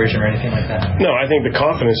more preparation or anything like that? No, I think the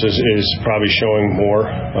confidence is probably showing more.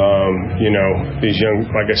 These young,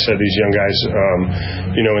 like I said, these young guys,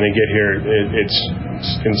 when they get here, it's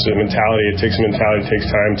a mentality. It takes a mentality. It takes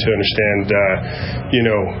time to understand,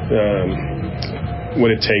 what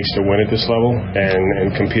it takes to win at this level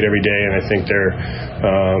and compete every day. And I think they're,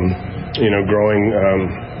 growing.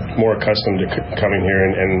 More accustomed to coming here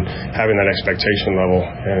and having that expectation level,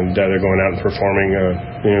 and they're going out and performing,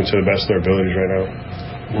 to the best of their abilities right now.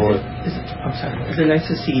 Is it nice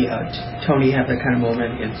to see Tony have that kind of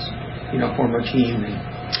moment against, former team and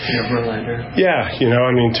Verlander? Yeah,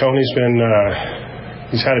 Tony's been.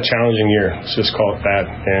 He's had a challenging year, let's just call it that.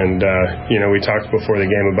 And, we talked before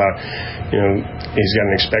the game about, he's got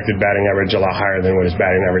an expected batting average a lot higher than what his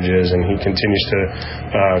batting average is. And he continues to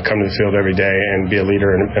come to the field every day and be a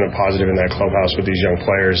leader and a positive in that clubhouse with these young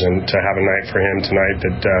players. And to have a night for him tonight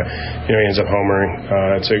that, he ends up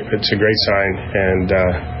homering, it's a great sign. And,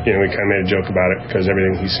 we kind of made a joke about it because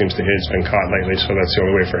everything he seems to hit has been caught lately. So that's the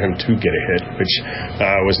only way for him to get a hit, which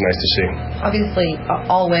was nice to see. Obviously,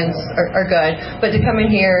 all wins are good, but to come in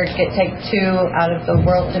here, take 2 out of the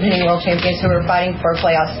defending world champions who are fighting for a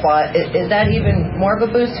playoff spot, is that even more of a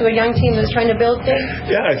boost to a young team that's trying to build things?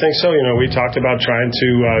 Yeah, I think so. We talked about trying to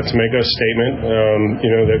make a statement,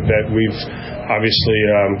 that we've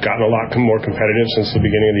obviously gotten a lot more competitive since the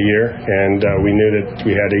beginning of the year, and we knew that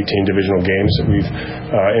we had 18 divisional games that we've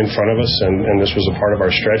in front of us, and this was a part of our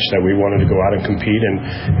stretch that we wanted to go out and compete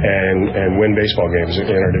and win baseball games in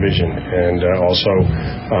our division, and also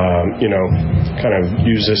kind of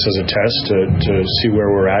use this as a test to see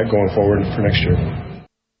where we're at going forward for next year.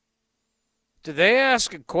 Did they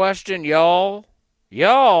ask a question, y'all?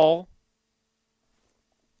 Y'all?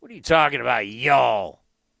 What are you talking about, y'all?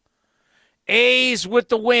 A's with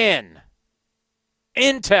the win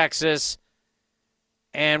in Texas,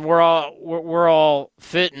 and we're all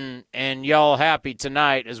fitting and y'all happy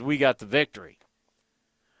tonight as we got the victory.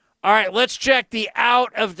 All right, let's check the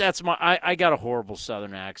out of that's my I got a horrible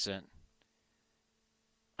Southern accent.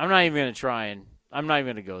 I'm not even going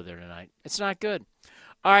to go there tonight. It's not good.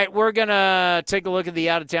 All right, we're going to take a look at the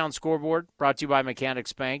out-of-town scoreboard brought to you by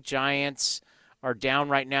Mechanics Bank. Giants are down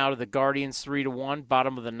right now to the Guardians 3-1,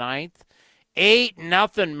 bottom of the ninth.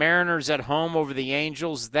 8-0 Mariners at home over the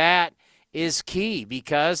Angels. That is key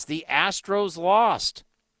because the Astros lost.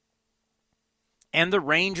 And the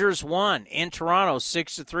Rangers won in Toronto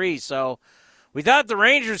 6-3. So we thought the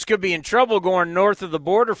Rangers could be in trouble going north of the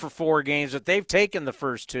border for 4 games, but they've taken the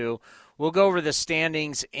first 2. We'll go over the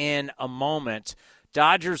standings in a moment.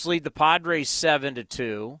 Dodgers lead the Padres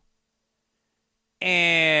 7-2.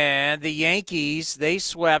 And the Yankees, they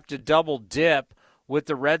swept a double dip with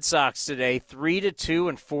the Red Sox today, 3-2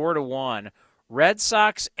 and 4-1. Red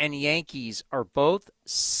Sox and Yankees are both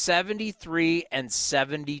 73 and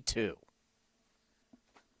 72.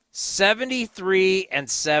 73 and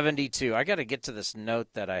 72. I got to get to this note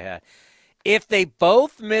that I had. If they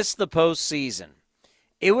both miss the postseason,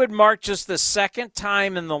 it would mark just the second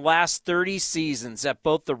time in the last 30 seasons that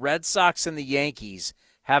both the Red Sox and the Yankees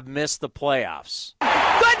have missed the playoffs.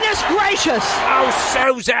 Goodness gracious! Oh,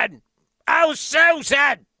 Susan! Oh,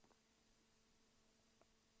 Susan!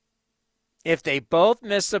 If they both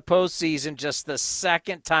miss the postseason just the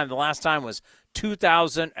second time, the last time was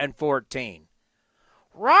 2014.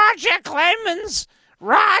 Roger Clemens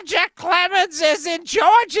is in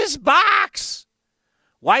George's box.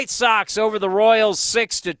 White Sox over the Royals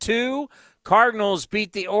 6-2. Cardinals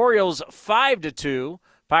beat the Orioles 5-2.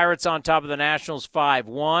 Pirates on top of the Nationals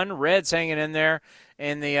 5-1. Reds hanging in there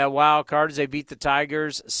in the wild card as they beat the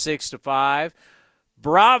Tigers 6-5.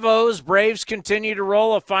 Braves continue to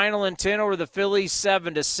roll a final in 10 over the Phillies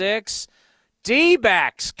 7-6.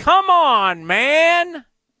 D-backs, come on, man.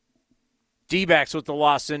 D-backs with the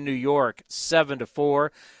loss in New York 7-4.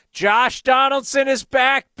 Josh Donaldson is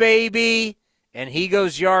back, baby. And he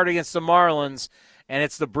goes yard against the Marlins, and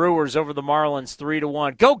it's the Brewers over the Marlins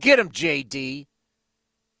 3-1. Go get him, JD.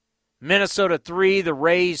 Minnesota 3, the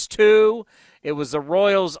Rays 2. It was the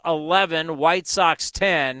Royals 11, White Sox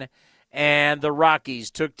 10, and the Rockies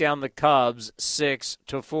took down the Cubs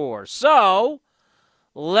 6-4. So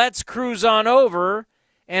let's cruise on over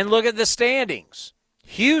and look at the standings.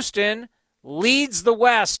 Houston leads the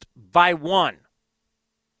West by 1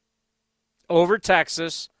 over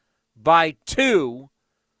Texas, by 2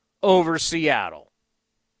 over Seattle.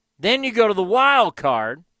 Then you go to the wild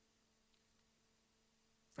card,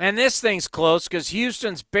 and this thing's close because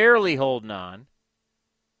Houston's barely holding on.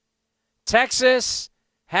 Texas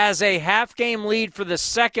has a half-game lead for the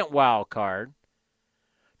second wild card.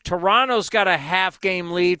 Toronto's got a half-game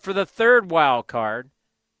lead for the third wild card.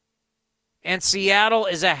 And Seattle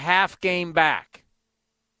is a half-game back.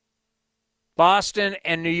 Boston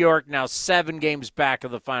and New York now 7 games back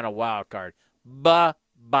of the final wild card.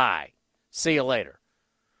 Bye-bye. See you later.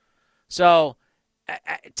 So,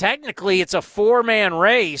 technically, it's a 4-man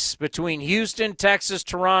race between Houston, Texas,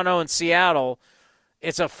 Toronto, and Seattle.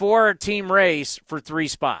 It's a 4-team race for 3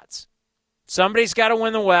 spots. Somebody's got to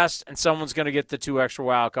win the West, and someone's going to get the 2 extra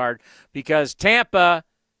wild card because Tampa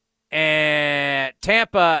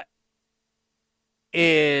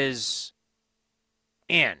is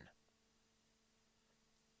in.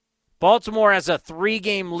 Baltimore has a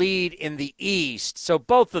 3-game lead in the East, so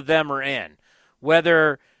both of them are in.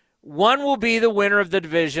 Whether one will be the winner of the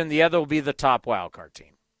division, the other will be the top wildcard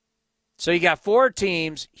team. So you got 4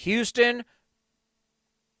 teams, Houston,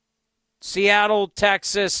 Seattle,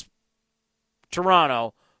 Texas,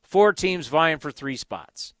 Toronto, 4 teams vying for 3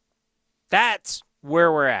 spots. That's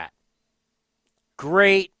where we're at.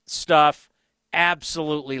 Great stuff.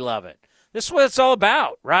 Absolutely love it. This is what it's all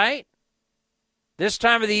about, right? This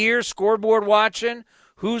time of the year, scoreboard watching,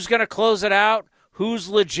 who's going to close it out, who's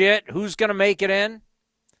legit, who's going to make it in.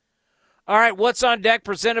 All right, what's on deck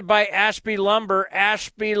presented by Ashby Lumber.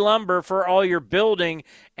 Ashby Lumber for all your building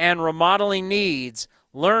and remodeling needs.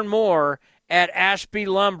 Learn more at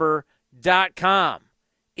ashbylumber.com.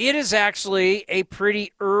 It is actually a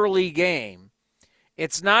pretty early game.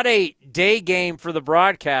 It's not a day game for the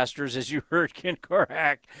broadcasters, as you heard Ken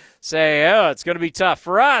Korak say, oh, it's going to be tough.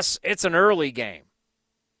 For us, it's an early game.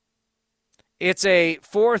 It's a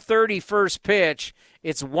 4:30 first pitch.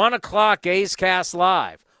 It's 1 o'clock A's Cast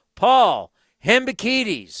Live. Paul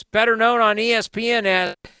Hembekides, better known on ESPN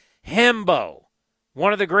as Hembo,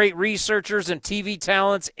 one of the great researchers and TV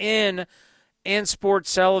talents in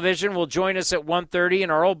sports television, will join us at 1:30,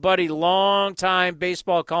 and our old buddy, longtime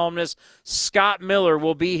baseball columnist Scott Miller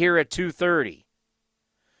will be here at 2:30.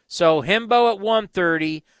 So Hembo at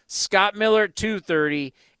 1:30, Scott Miller at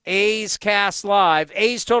 2:30, A's Cast Live,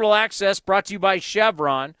 A's Total Access brought to you by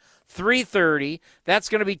Chevron, 3:30. That's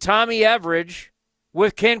going to be Tommy Everidge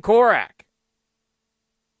with Ken Korak.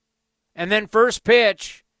 And then first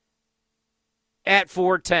pitch at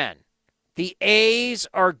 4:10. The A's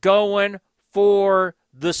are going for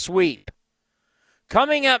the sweep.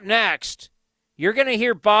 Coming up next, you're going to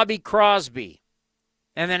hear Bobby Crosby.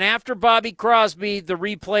 And then after Bobby Crosby, the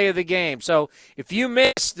replay of the game. So if you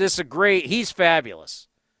missed this, he's fabulous.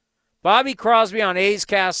 Bobby Crosby on A's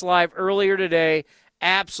Cast Live earlier today,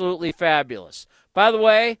 absolutely fabulous. By the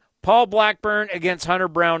way, Paul Blackburn against Hunter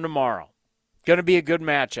Brown tomorrow. Going to be a good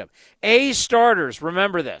matchup. A's starters,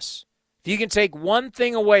 remember this. If you can take one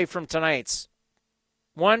thing away from tonight's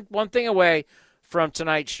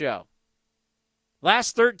show.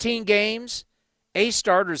 Last 13 games, A's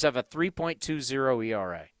starters have a 3.20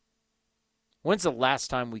 ERA. When's the last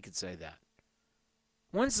time we could say that?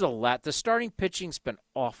 The starting pitching's been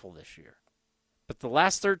awful this year. But the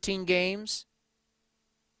last 13 games,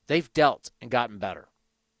 they've dealt and gotten better.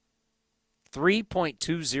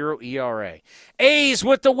 3.20 ERA. A's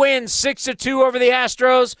with the win, 6-2 over the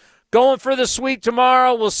Astros. Going for the sweep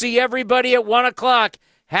tomorrow. We'll see everybody at 1 o'clock.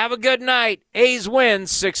 Have a good night. A's win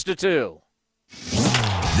 6-2.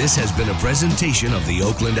 This has been a presentation of the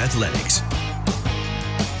Oakland Athletics.